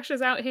Gavroche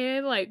is out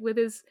here like with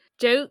his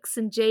jokes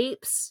and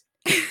japes,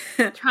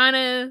 trying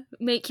to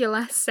make you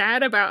less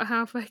sad about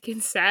how fucking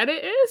sad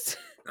it is.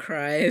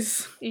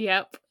 Cries.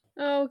 Yep.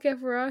 Oh,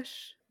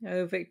 Gavroche.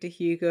 Oh, Victor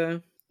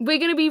Hugo. We're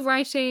going to be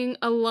writing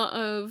a lot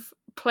of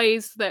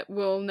plays that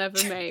we'll never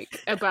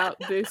make about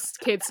this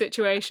kid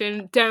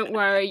situation. Don't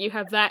worry, you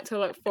have that to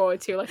look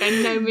forward to. Like, I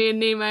know me and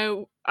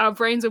Nemo, our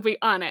brains will be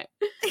on it.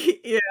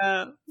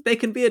 Yeah. They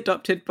can be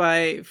adopted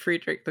by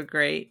Frederick the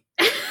Great.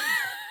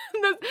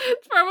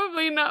 That's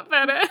probably not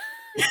better.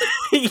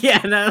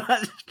 Yeah, no,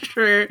 that's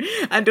true.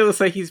 And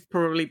also, he's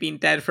probably been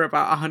dead for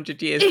about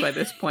 100 years by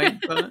this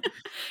point. But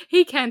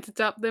he can't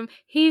adopt them.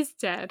 He's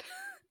dead.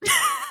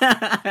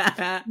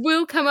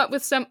 We'll come up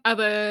with some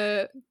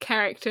other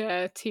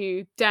character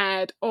to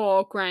dad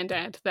or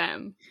granddad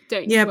them.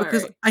 Don't you worry. Yeah,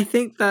 because I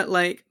think that,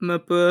 like,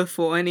 Mabeuf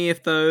or any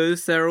of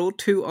those, they're all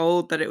too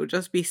old that it would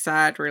just be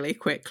sad really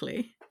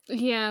quickly.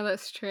 Yeah,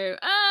 that's true.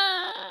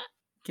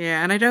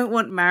 Yeah, and I don't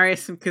want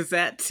Marius and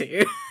Cosette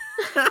to.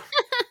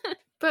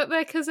 But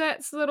they're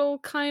Cosette's little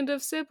kind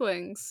of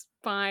siblings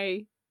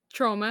by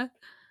trauma.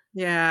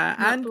 Yeah,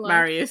 not and blood.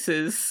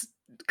 Marius's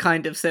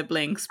kind of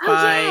siblings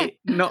by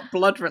not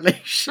blood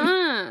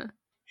relation.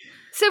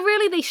 So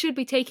really they should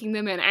be taking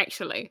them in,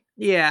 actually.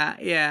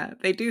 Yeah.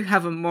 They do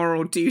have a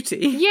moral duty.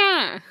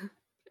 Yeah.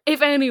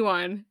 If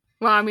anyone.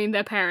 Well, I mean,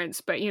 they're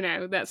parents, but, you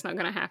know, that's not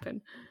going to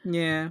happen.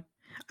 Yeah.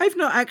 I've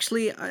not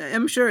actually...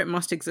 I'm sure it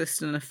must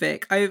exist in a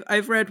fic.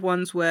 I've read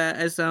ones where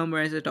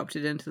Azelma is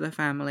adopted into the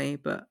family,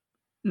 but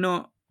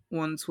not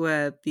ones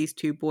where these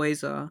two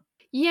boys are.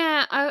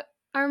 Yeah, I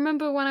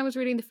remember when I was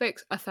reading the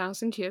fics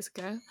 1,000 years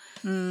ago,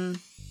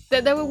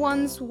 that there were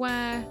ones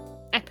where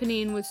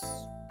Eponine was,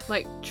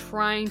 like,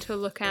 trying to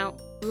look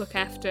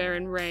after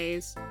and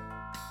raise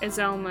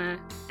Azelma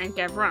and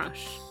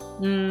Gavroche.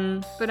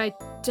 But I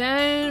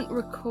don't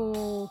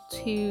recall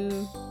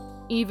two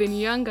even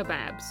younger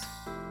Babs.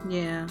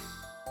 Yeah.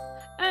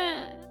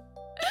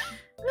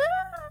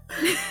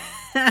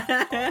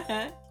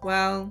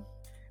 Well...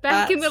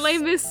 Back in the Les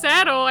Mis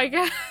saddle, I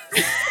guess.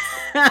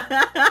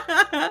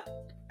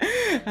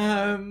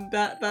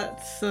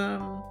 That's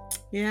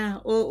yeah,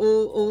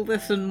 all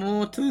this and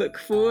more to look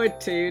forward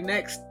to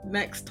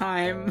next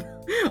time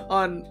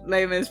on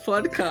Les Mis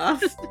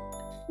podcast,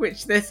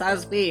 which this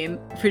has been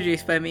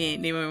produced by me,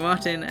 Nemo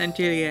Martin, and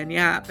Julian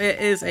Yap. It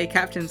is a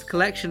Captain's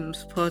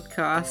Collections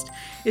podcast.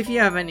 If you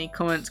have any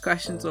comments,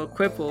 questions, or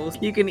quibbles,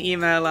 you can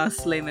email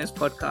us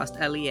lemispodcast,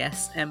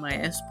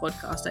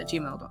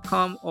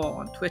 lesmispodcast@gmail.com, or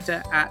on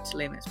Twitter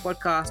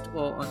 @lemispodcast,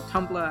 or on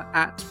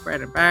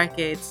Tumblr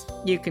 @Barricades.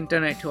 You can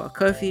donate to our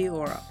Ko-fi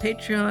or our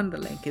Patreon. The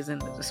link is in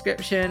the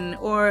description.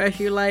 Or if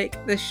you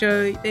like the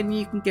show, then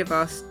you can give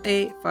us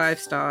 5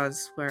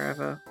 stars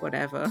wherever,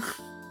 whatever.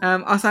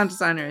 Our sound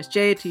designer is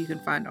Jade, who you can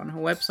find on her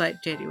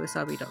website,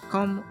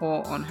 jdwasabi.com,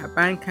 or on her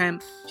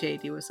Bandcamp,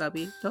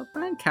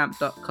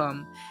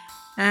 jdwasabi.bandcamp.com.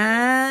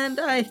 And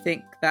I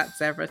think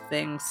that's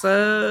everything.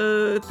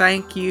 So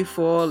thank you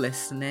for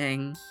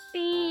listening.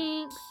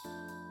 Thanks.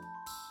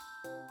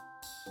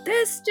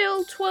 There's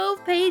still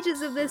 12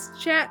 pages of this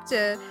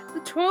chapter. The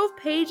 12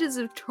 pages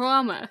of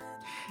trauma.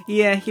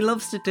 Yeah, he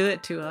loves to do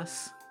it to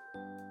us.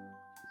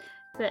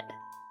 But